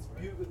same.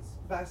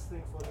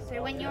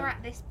 So when you're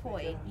at this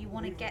point, you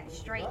want to get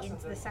straight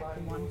into the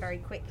second one very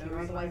quickly,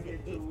 otherwise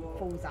it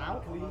falls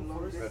out.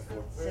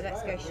 So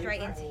let's go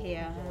straight into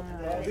here.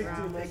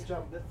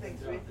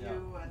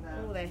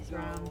 All this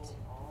round.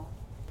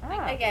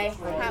 Okay,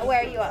 where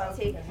are you up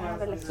to?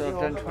 Have a look. So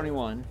I've done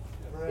 21.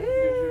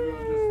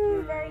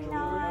 Ooh, very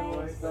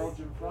nice.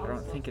 I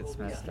don't think it's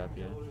messed up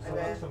yet.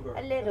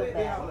 A little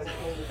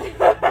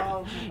bit.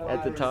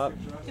 At the top.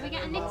 Do we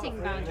get a knitting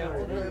badge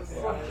afterwards?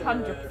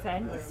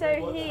 100%.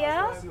 So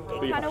here, But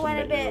it you kind have of to went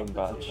a knit your bit,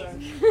 own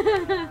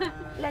badge.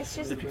 let's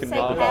just If you say can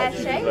mark pear it,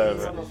 you shaped.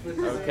 deserve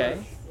it. Okay.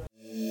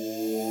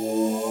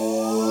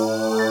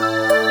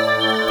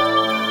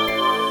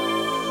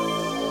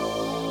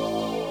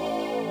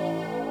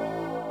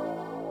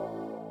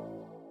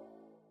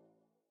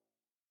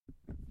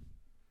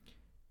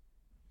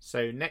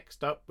 So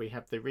next up we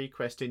have the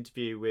request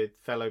interview with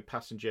fellow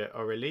passenger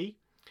Aurélie.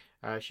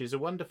 She's a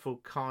wonderful,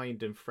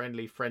 kind and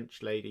friendly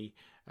French lady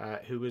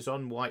who was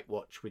on White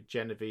Watch with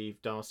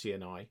Genevieve, Darcy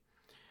and I.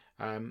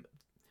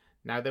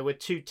 Now, there were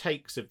 2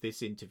 takes of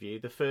this interview.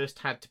 The first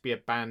had to be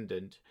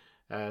abandoned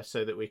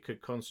so that we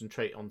could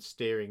concentrate on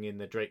steering in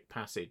the Drake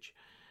Passage.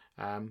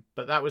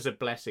 But that was a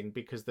blessing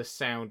because the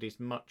sound is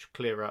much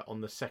clearer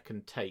on the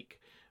second take,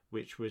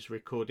 which was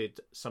recorded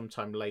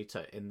sometime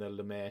later in the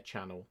Lemaire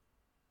channel.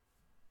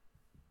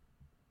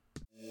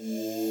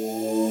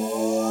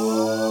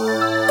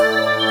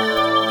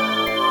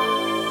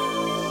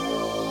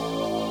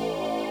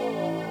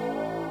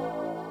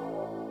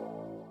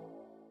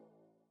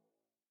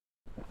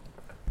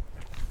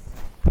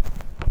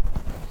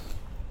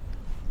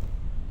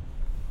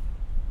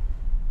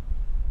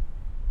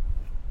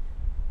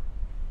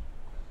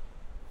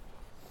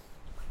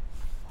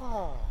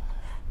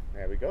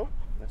 There we go.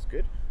 That's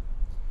good.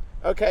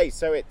 Okay,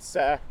 so it's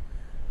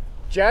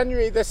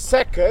January the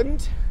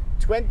 2nd,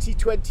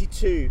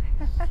 2022.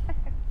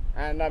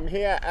 And I'm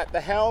here at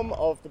the helm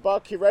of the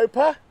Bark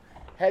Europa,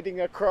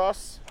 heading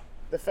across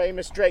the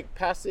famous Drake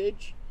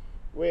Passage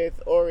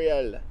with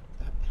Auriel.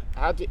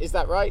 Is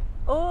that right?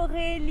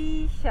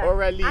 Aurélie.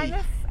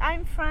 Aurélie.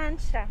 I'm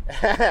French.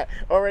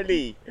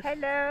 Aurélie.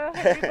 Hello,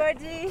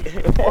 everybody.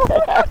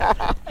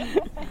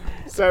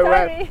 So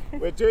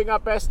we're doing our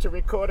best to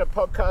record a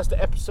podcast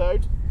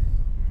episode.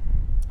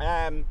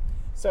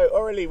 So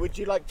Aurélie, would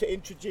you like to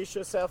introduce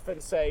yourself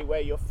and say where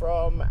you're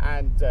from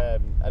and a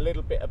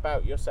little bit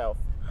about yourself?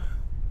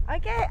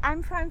 Okay,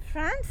 I'm from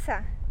France,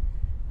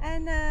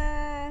 and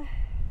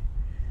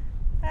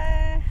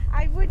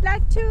I would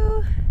like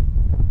to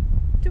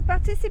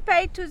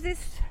participate to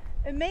this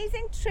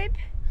amazing trip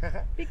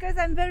because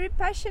I'm very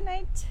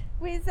passionate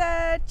with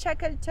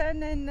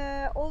Shackleton and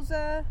all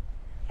the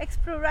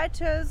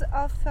explorators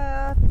of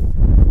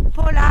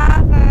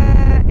polar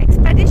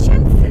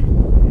expeditions.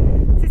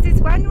 This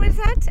is one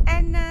result,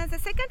 and the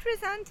second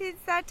result is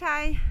that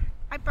I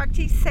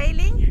practice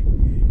sailing,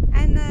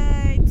 and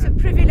it's a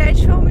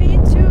privilege for me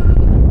to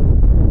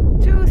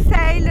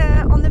sail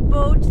on a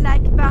boat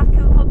like Bark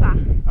Europa.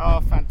 Oh,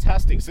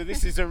 fantastic. So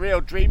this is a real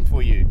dream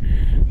for you.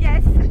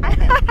 Yes,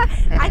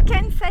 I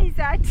can say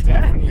that.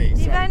 Definitely.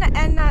 Even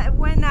and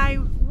when I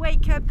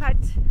wake up at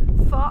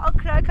 4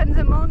 o'clock in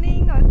the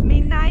morning or at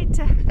midnight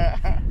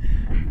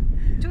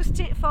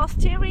for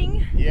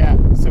steering. Yeah,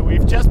 so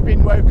we've just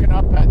been woken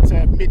up at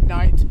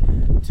midnight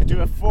to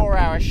do a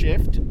 4-hour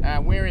shift.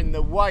 We're in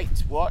the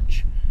White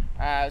Watch,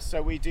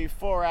 so we do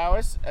 4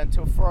 hours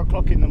until 4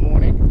 o'clock in the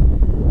morning.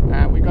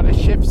 We've got a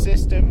shift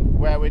system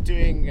where we're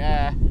doing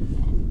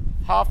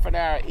half an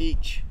hour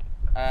each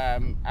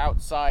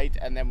outside,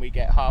 and then we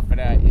get half an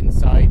hour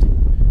inside,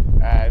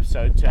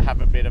 so to have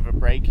a bit of a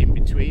break in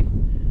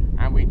between.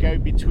 And we go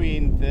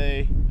between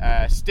the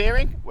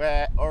steering,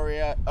 where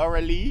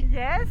Aurélie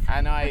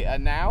and I are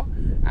now,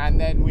 and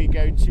then we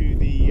go to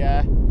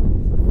the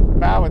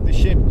bow of the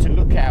ship to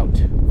look out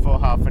for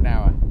half an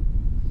hour.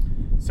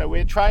 So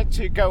we're trying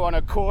to go on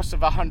a course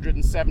of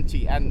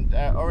 170, and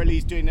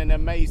Aurélie's doing an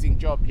amazing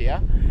job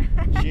here.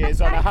 She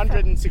is on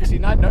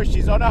 169. No,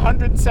 she's on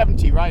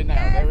 170 right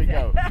now. There we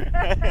go.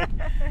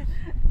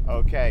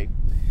 Okay,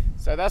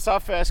 so that's our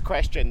first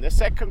question. The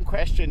second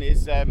question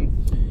is,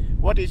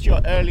 what is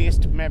your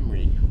earliest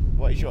memory?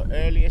 What is your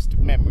earliest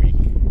memory?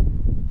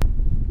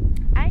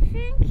 I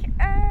think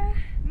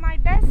my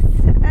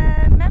best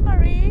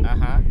memory,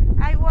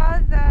 I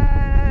was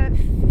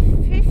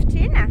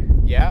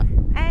 15. Yeah.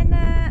 And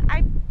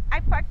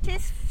I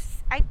practiced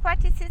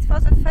for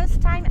the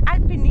first time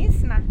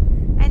alpinism,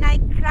 and I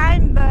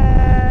climbed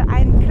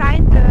high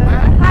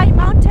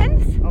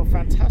mountains. Oh,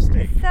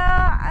 fantastic! So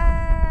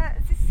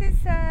this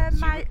is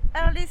my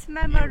earliest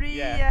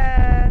memory,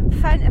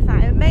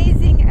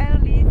 amazing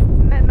earliest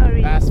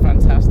memory. That's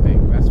fantastic.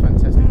 That's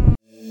fantastic.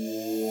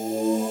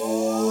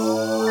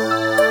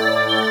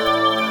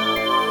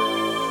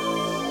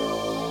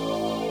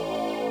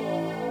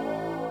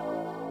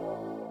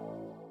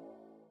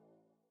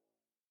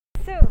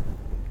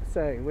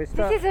 So we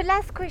start. This is the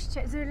last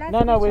question. The last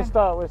No, question. we'll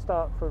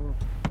start from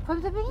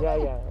the beginning.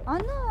 Yeah. Oh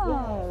no.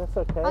 Yeah, that's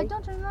okay. I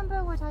don't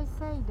remember what I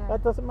said.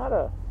 That doesn't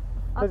matter.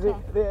 Okay.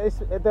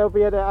 They'll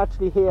be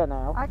actually here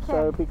now. Okay.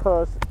 So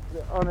because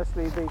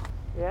honestly,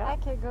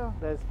 Okay, go.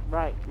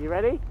 Right. You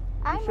ready?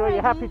 I'm you sure ready.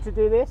 you're happy to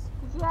do this?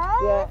 Yes.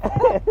 Yeah.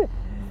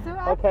 So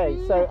happy. Okay.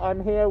 So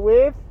I'm here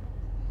with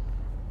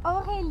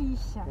Aurélie.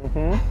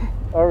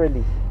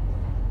 Aurélie.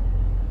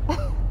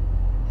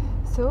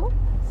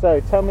 So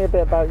tell me a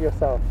bit about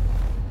yourself.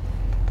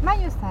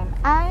 Myself,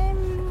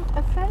 I'm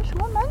a French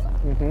woman,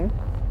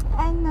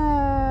 and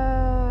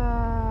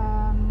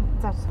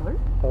that's all.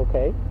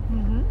 Okay.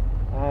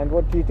 And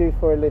what do you do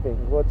for a living?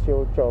 What's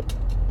your job?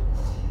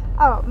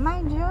 Oh,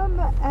 my job,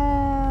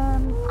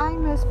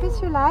 I'm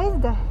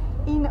specialized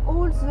in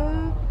all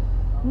the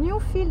new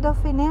field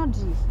of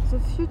energy, the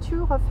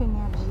future of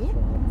energy.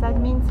 That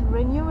means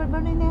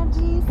renewable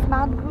energy,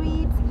 smart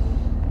grids,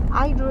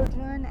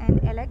 hydrogen and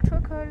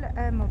electrical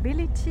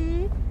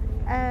mobility,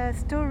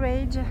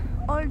 storage,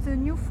 all the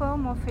new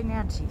form of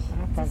energy.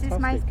 This is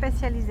my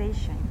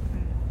specialization.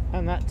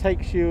 And that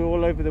takes you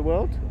all over the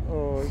world,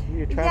 or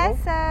you travel?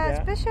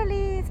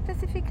 Yes,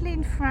 specifically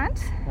in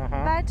France.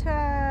 But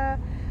I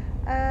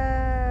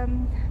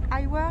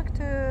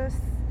worked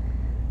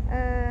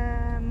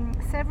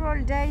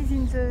several days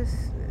in the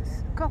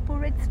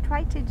corporate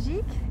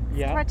strategy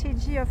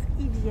of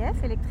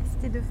EDF,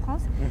 Électricité de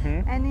France.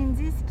 And in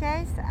this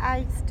case,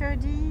 I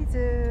study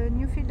the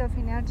new field of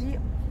energy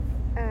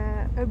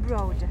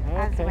abroad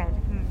as well.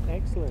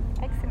 Excellent.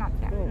 Excellent,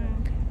 yeah. Cool.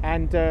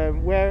 And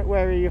where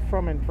are you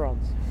from in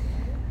France?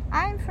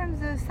 I'm from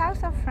the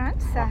south of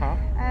France.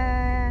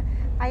 I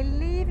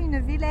live in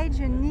a village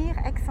near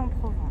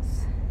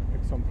Aix-en-Provence.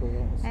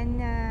 Aix-en-Provence. And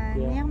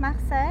near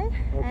Marseille.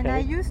 And I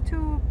used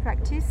to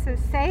practice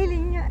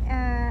sailing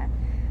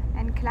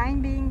and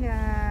climbing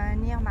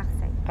near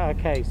Marseille.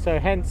 Okay, so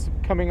hence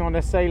coming on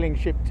a sailing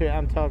ship to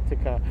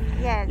Antarctica.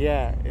 Yes.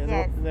 Yeah.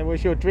 Yes. There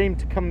was your dream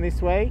to come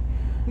this way?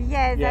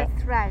 Yes,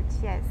 that's right,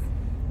 yes.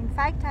 In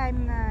fact,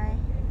 I'm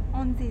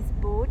on this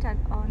boat and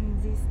on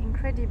this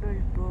incredible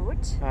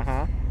boat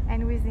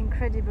and with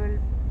incredible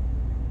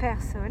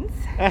persons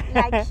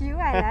like you,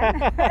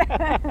 Alan.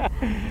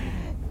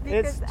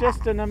 It's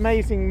just an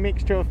amazing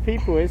mixture of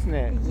people, isn't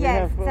it?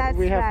 Yes,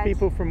 we have right.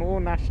 people from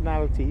all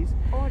nationalities,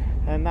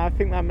 and I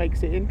think that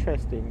makes it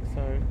interesting.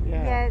 So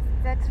yeah. Yes,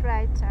 that's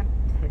right.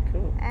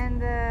 Cool.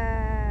 And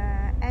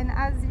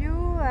as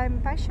you, I'm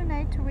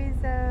passionate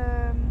with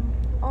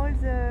all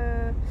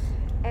the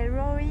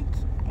heroic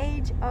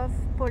age of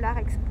polar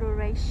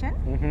exploration.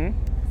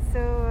 So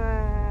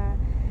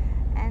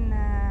and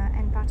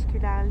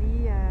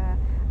particularly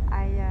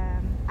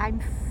I'm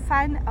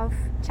fan of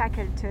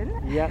Shackleton.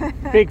 Yeah,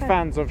 big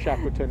fans of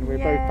Shackleton. We're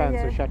both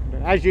fans of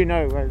Shackleton. As you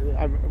know,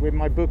 with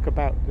my book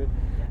about the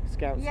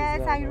Scouts.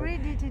 Yes, I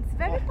read it. It's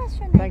very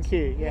passionate. Thank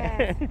you. Yeah.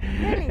 Yes,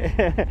 really,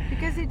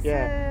 because it's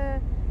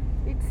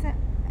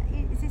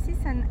this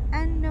is an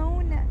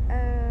unknown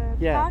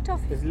part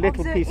of this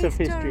little the piece of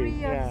history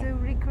history. of the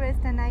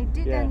request, and I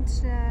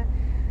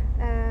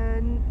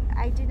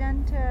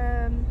didn't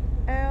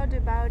heard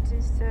about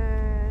this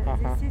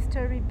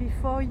history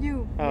before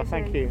you. Oh,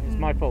 thank you. It's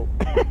my fault.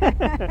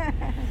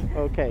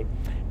 Okay,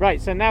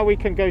 right. So now we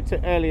can go to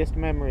earliest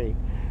memory.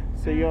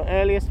 So your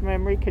earliest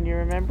memory, can you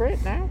remember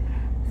it now?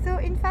 So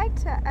in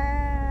fact,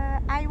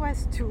 I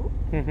was 2.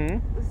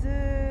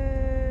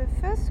 The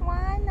first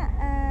one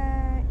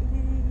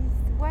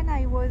is when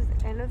I was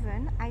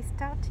 11. I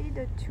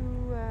started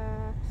to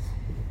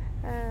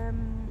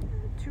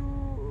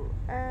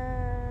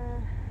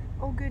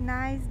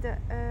organized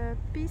a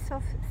piece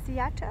of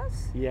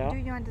theaters. Yeah. Do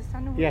you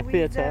understand? Yeah, with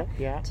theater.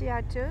 Yeah.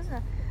 Theaters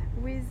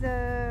with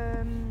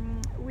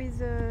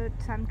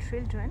some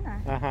children.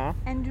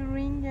 And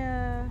during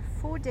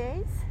 4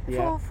 days,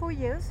 4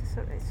 years.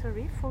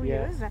 Sorry, 4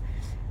 years.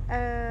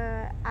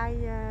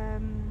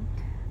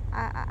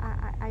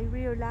 I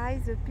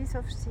realized a piece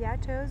of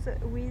theaters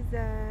with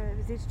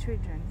these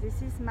children.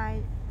 This is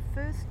my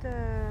first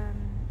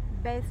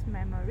best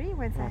memory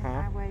when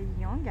I was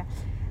young.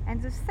 And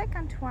the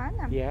second one,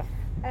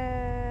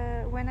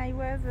 when I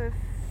was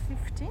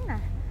 15,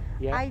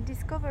 I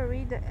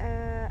discovered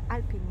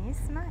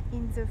alpinism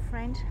in the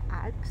French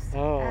Alps.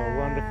 Oh,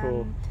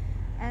 wonderful!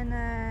 And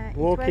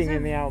walking it was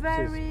in the Alps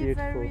very, is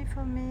beautiful. very,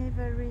 for me, it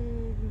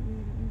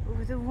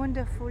was a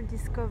wonderful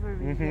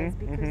discovery. Yes,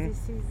 because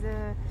this is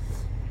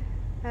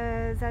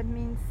that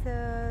means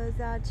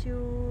that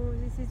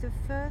this is the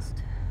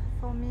first,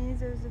 for me,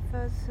 the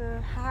first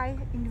high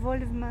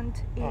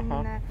involvement in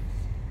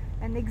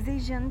an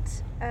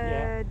exigent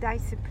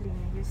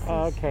discipline, you see.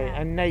 Okay,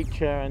 and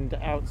nature and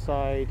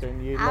outside,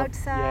 and you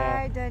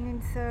outside and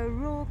it's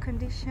raw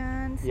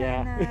conditions.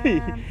 Yeah,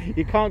 and,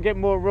 you can't get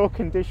more raw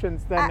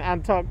conditions than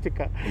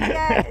Antarctica.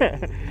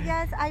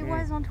 Yes, I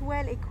wasn't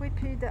well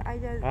equipped. But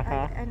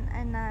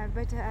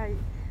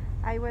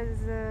I was.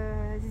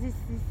 This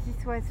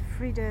was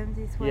freedom.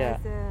 This was.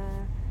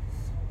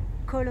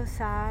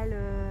 Colossal,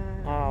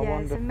 yes,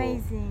 wonderful.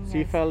 Amazing. So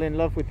you fell in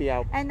love with the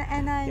Alps. And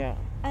I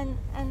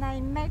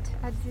met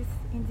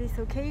in this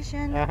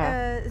occasion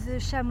the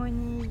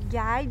Chamonix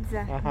guides.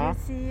 You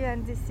see,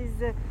 and this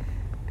is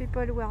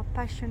people who are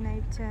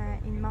passionate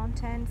in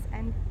mountains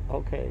and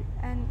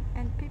and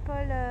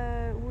people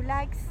who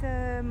likes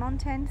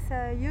mountains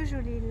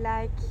usually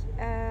like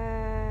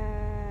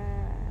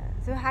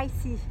the high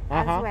sea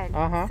as well.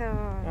 So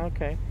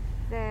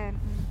they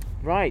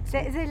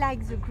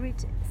like the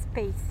great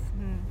spaces.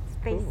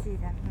 Cool.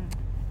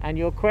 And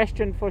your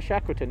question for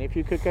Shackleton, if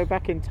you could go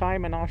back in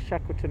time and ask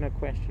Shackleton a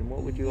question,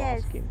 what would you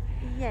ask him?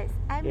 Yes,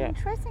 I'm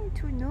interested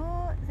to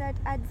know that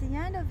at the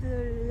end of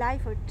the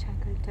life of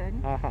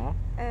Shackleton,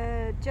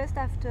 just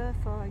after,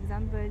 for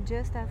example,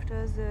 just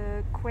after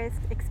the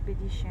Quest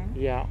expedition,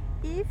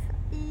 if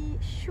he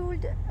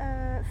should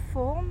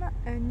form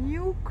a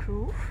new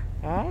crew,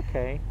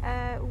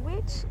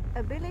 which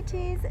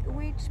abilities,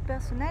 which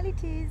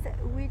personalities,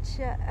 which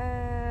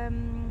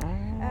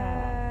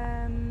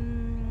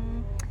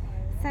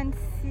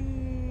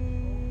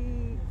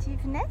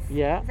sensitiveness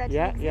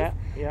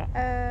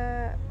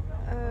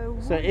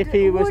So if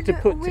he was to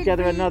put would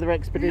together we another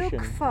expedition,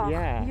 look for,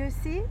 yeah. you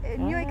see, a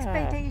new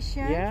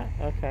expedition. Yeah,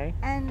 okay.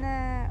 And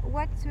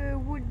what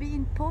would be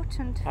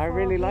important I for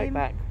really like him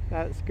that.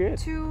 That's good.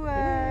 to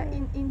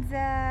in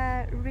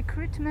the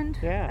recruitment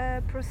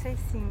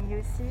processing,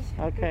 you see.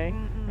 Okay.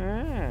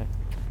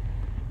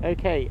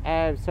 Okay.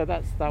 So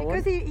that's that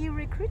one. Because he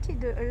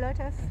recruited a lot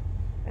of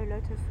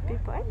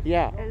people.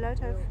 Yeah. A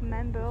lot of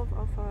members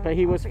of. But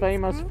he was of his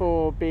famous group.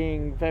 for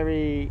being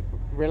very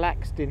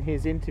relaxed in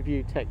his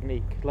interview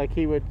technique. Like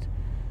he would,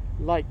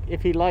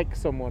 if he liked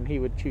someone, he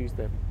would choose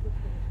them,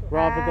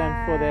 rather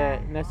than for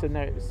their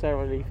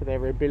necessarily for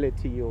their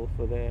ability or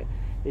for their.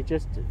 He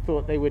just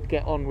thought they would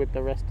get on with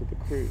the rest of the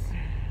crew.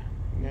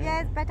 Yeah.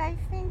 Yes, but I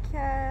think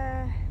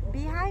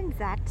behind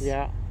that.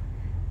 Yeah.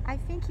 I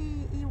think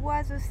he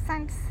was a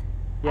sense.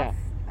 Yeah. Of,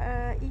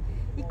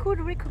 he could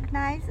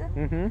recognize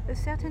a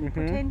certain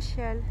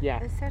potential,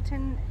 a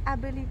certain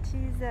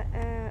abilities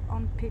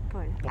on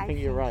people. I think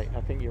you're right.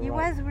 I think you're he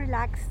right. was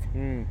relaxed,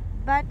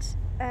 but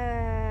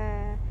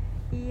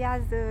he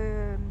had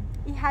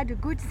a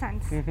good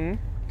sense to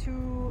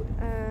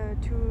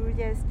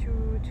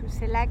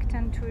select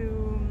and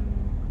to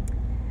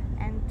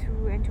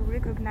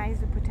recognize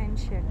the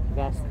potential.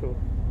 That's cool.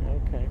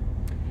 Okay.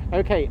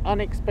 Okay,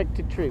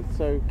 unexpected truth.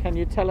 So can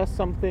you tell us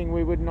something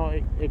we would not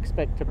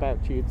expect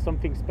about you?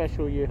 Something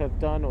special you have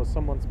done or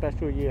someone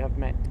special you have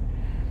met?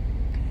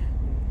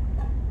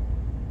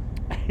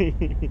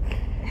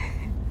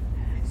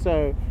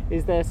 So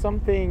is there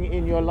something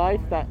in your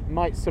life that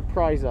might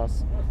surprise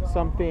us?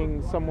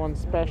 Someone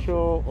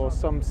special or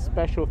some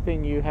special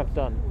thing you have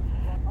done?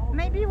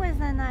 Maybe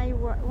when I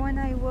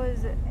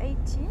was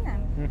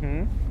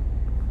 18,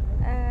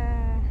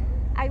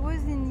 I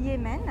was in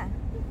Yemen.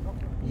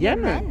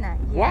 Yemen? Yes.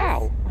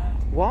 Wow.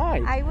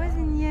 Why? I was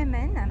in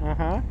Yemen.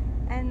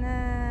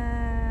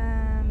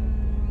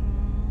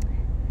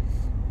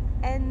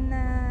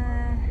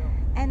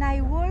 And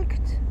I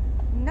walked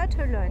not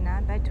alone,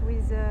 but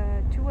with 2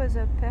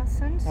 other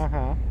persons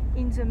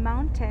in the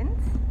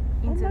mountains.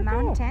 In the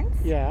mountains.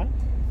 Yeah.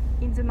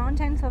 In the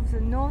mountains of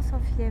the north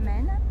of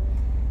Yemen.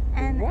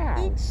 And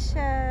each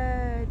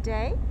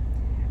day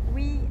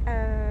we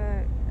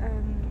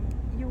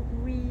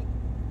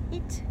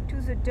eat to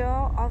the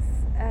door of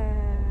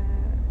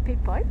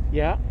people,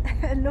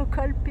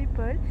 local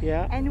people,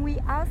 and we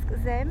ask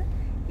them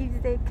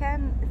if they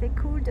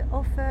could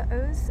offer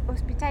us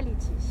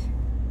hospitality,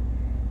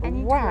 and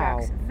it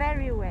works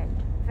very well,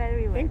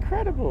 very well.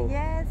 Incredible.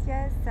 Yes.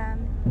 How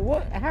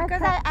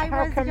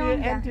was come you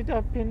young. ended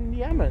up in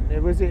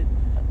Yemen? Was it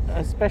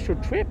a special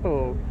trip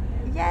or?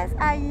 Yes,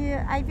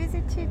 I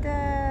visited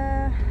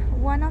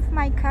one of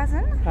my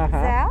cousins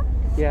there.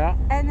 Yeah.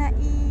 And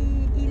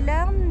he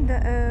learned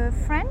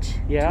French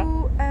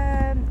to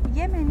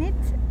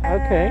Yemenite.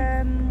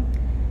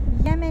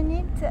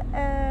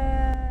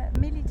 Yemenite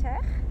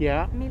militaire.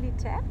 Yeah.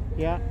 Militaire.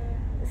 Yeah.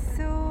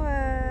 So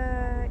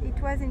it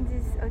was in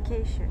this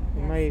occasion.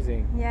 Yes.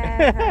 Amazing.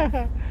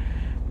 Yeah.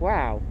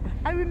 Wow.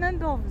 I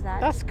remember that.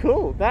 That's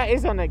cool. That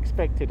is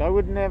unexpected. I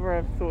would never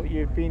have thought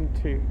you'd been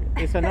to.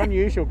 It's an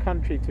unusual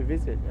country to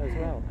visit as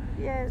well.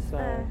 Yes.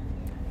 So,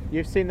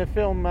 you've seen the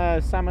film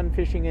Salmon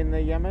Fishing in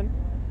the Yemen?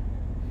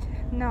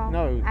 No.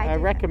 No, I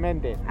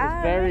recommend it.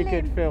 It's very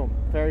good film.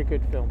 Very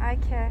good film.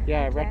 Okay.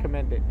 Yeah, I okay.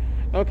 recommend it.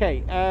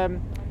 Okay.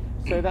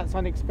 So that's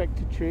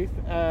unexpected truth.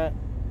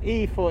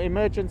 E for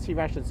emergency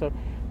ration. So,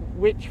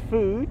 which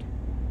food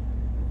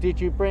did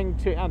you bring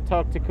to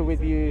Antarctica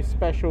with you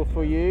special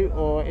for you,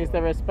 or is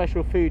there a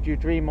special food you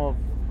dream of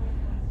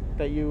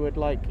that you would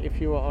like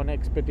if you were on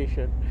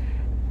expedition?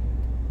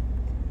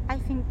 I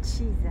think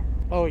cheese.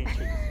 Oh,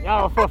 cheese.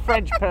 Oh, for a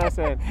French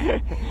person.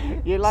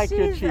 You like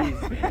cheese. your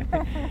cheese. Of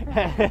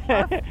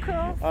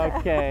course.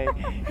 Okay.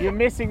 You're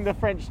missing the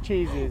French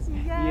cheeses.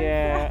 Yes.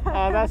 Yeah.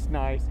 Oh, that's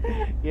nice.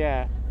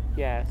 Yeah.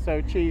 Yeah. So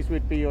cheese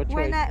would be your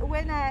choice.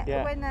 When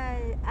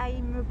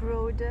I'm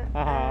abroad,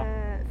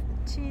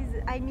 cheese.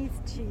 I miss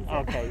cheese.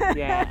 Okay,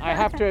 yeah. I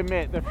have to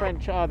admit the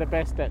French are the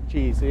best at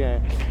cheese. Yeah,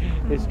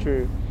 it's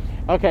true.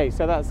 Okay,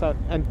 so that's that.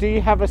 And do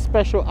you have a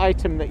special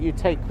item that you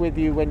take with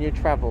you when you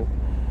travel?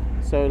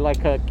 So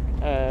like a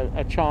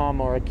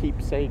charm or a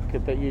keepsake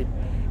that you,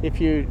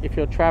 if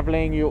you're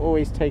traveling, you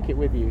always take it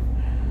with you.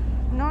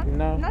 No.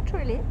 Not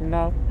really.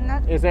 No.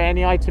 Not. Is there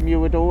any item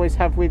you would always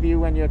have with you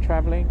when you're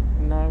traveling?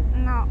 No.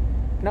 No.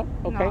 No.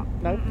 Okay.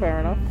 No. Fair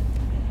enough.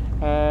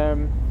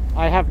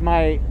 I have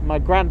my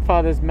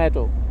grandfather's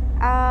medal.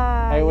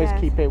 I always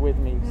keep it with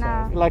me,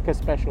 so like a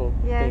special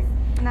thing.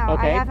 No,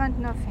 okay. I haven't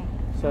nothing.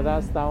 So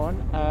that's that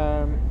one.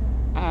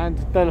 And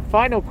the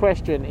final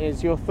question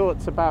is your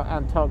thoughts about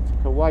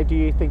Antarctica. Why do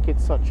you think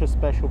it's such a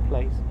special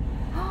place?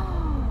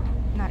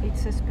 No,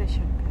 it's a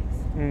special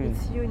place.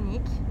 It's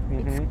unique.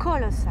 It's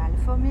colossal.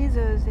 For me,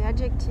 the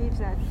adjectives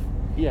that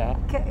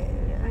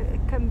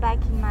come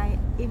back in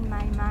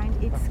my mind.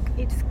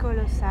 It's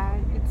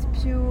colossal. It's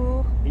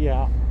pure.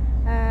 Yeah.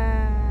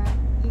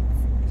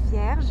 It's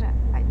vierge.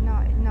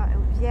 no,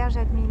 vierge,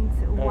 that means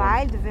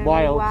wild, very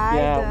wild.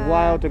 Yeah,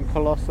 wild and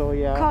colossal,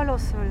 yeah.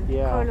 Colossal,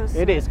 yeah. colossal.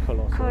 It is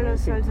colossal.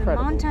 Colossal. It's The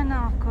incredible. mountains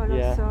are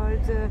colossal.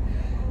 Yeah.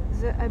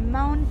 The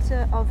amount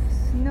of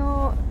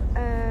snow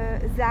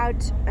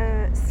that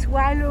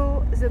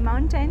swallow the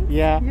mountains.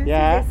 Yeah, you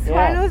yeah, see they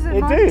swallow the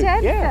They mountains. do,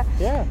 yeah.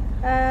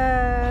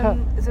 The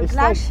It's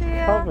glacier.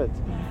 like covered.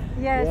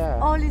 Yes, Yeah.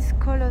 all is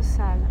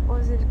colossal. All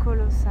is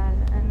colossal.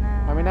 And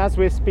I mean, as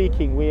we're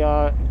speaking, we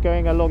are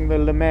going along the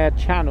Lemaire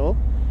Channel,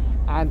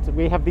 and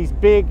we have these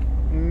big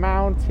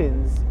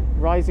mountains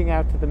rising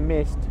out of the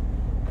mist,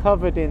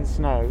 covered in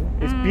snow.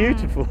 It's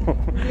beautiful.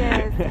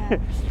 Yes.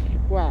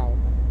 Wow.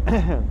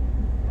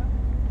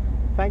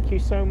 Thank you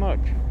so much.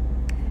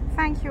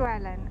 Thank you,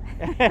 Alan.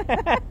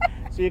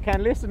 So you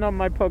can listen on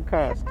my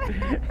podcast.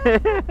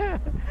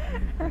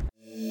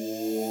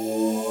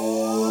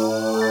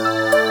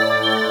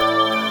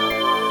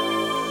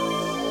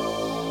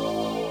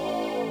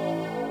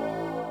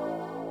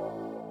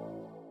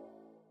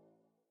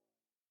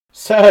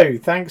 So,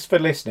 thanks for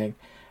listening.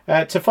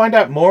 To find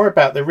out more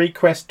about the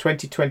Request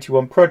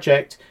 2021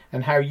 project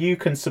and how you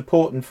can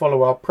support and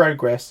follow our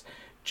progress,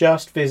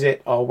 just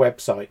visit our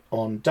website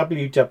on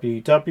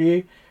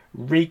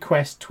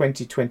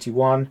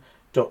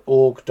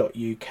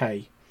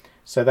www.request2021.org.uk.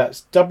 So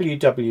that's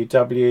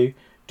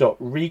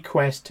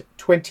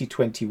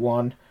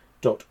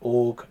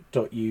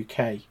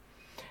www.request2021.org.uk.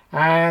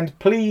 And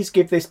please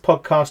give this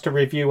podcast a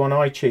review on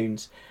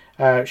iTunes.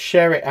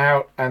 Share it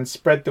out and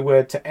spread the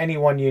word to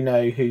anyone you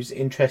know who's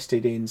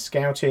interested in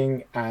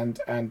scouting and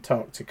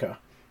Antarctica.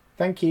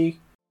 Thank you.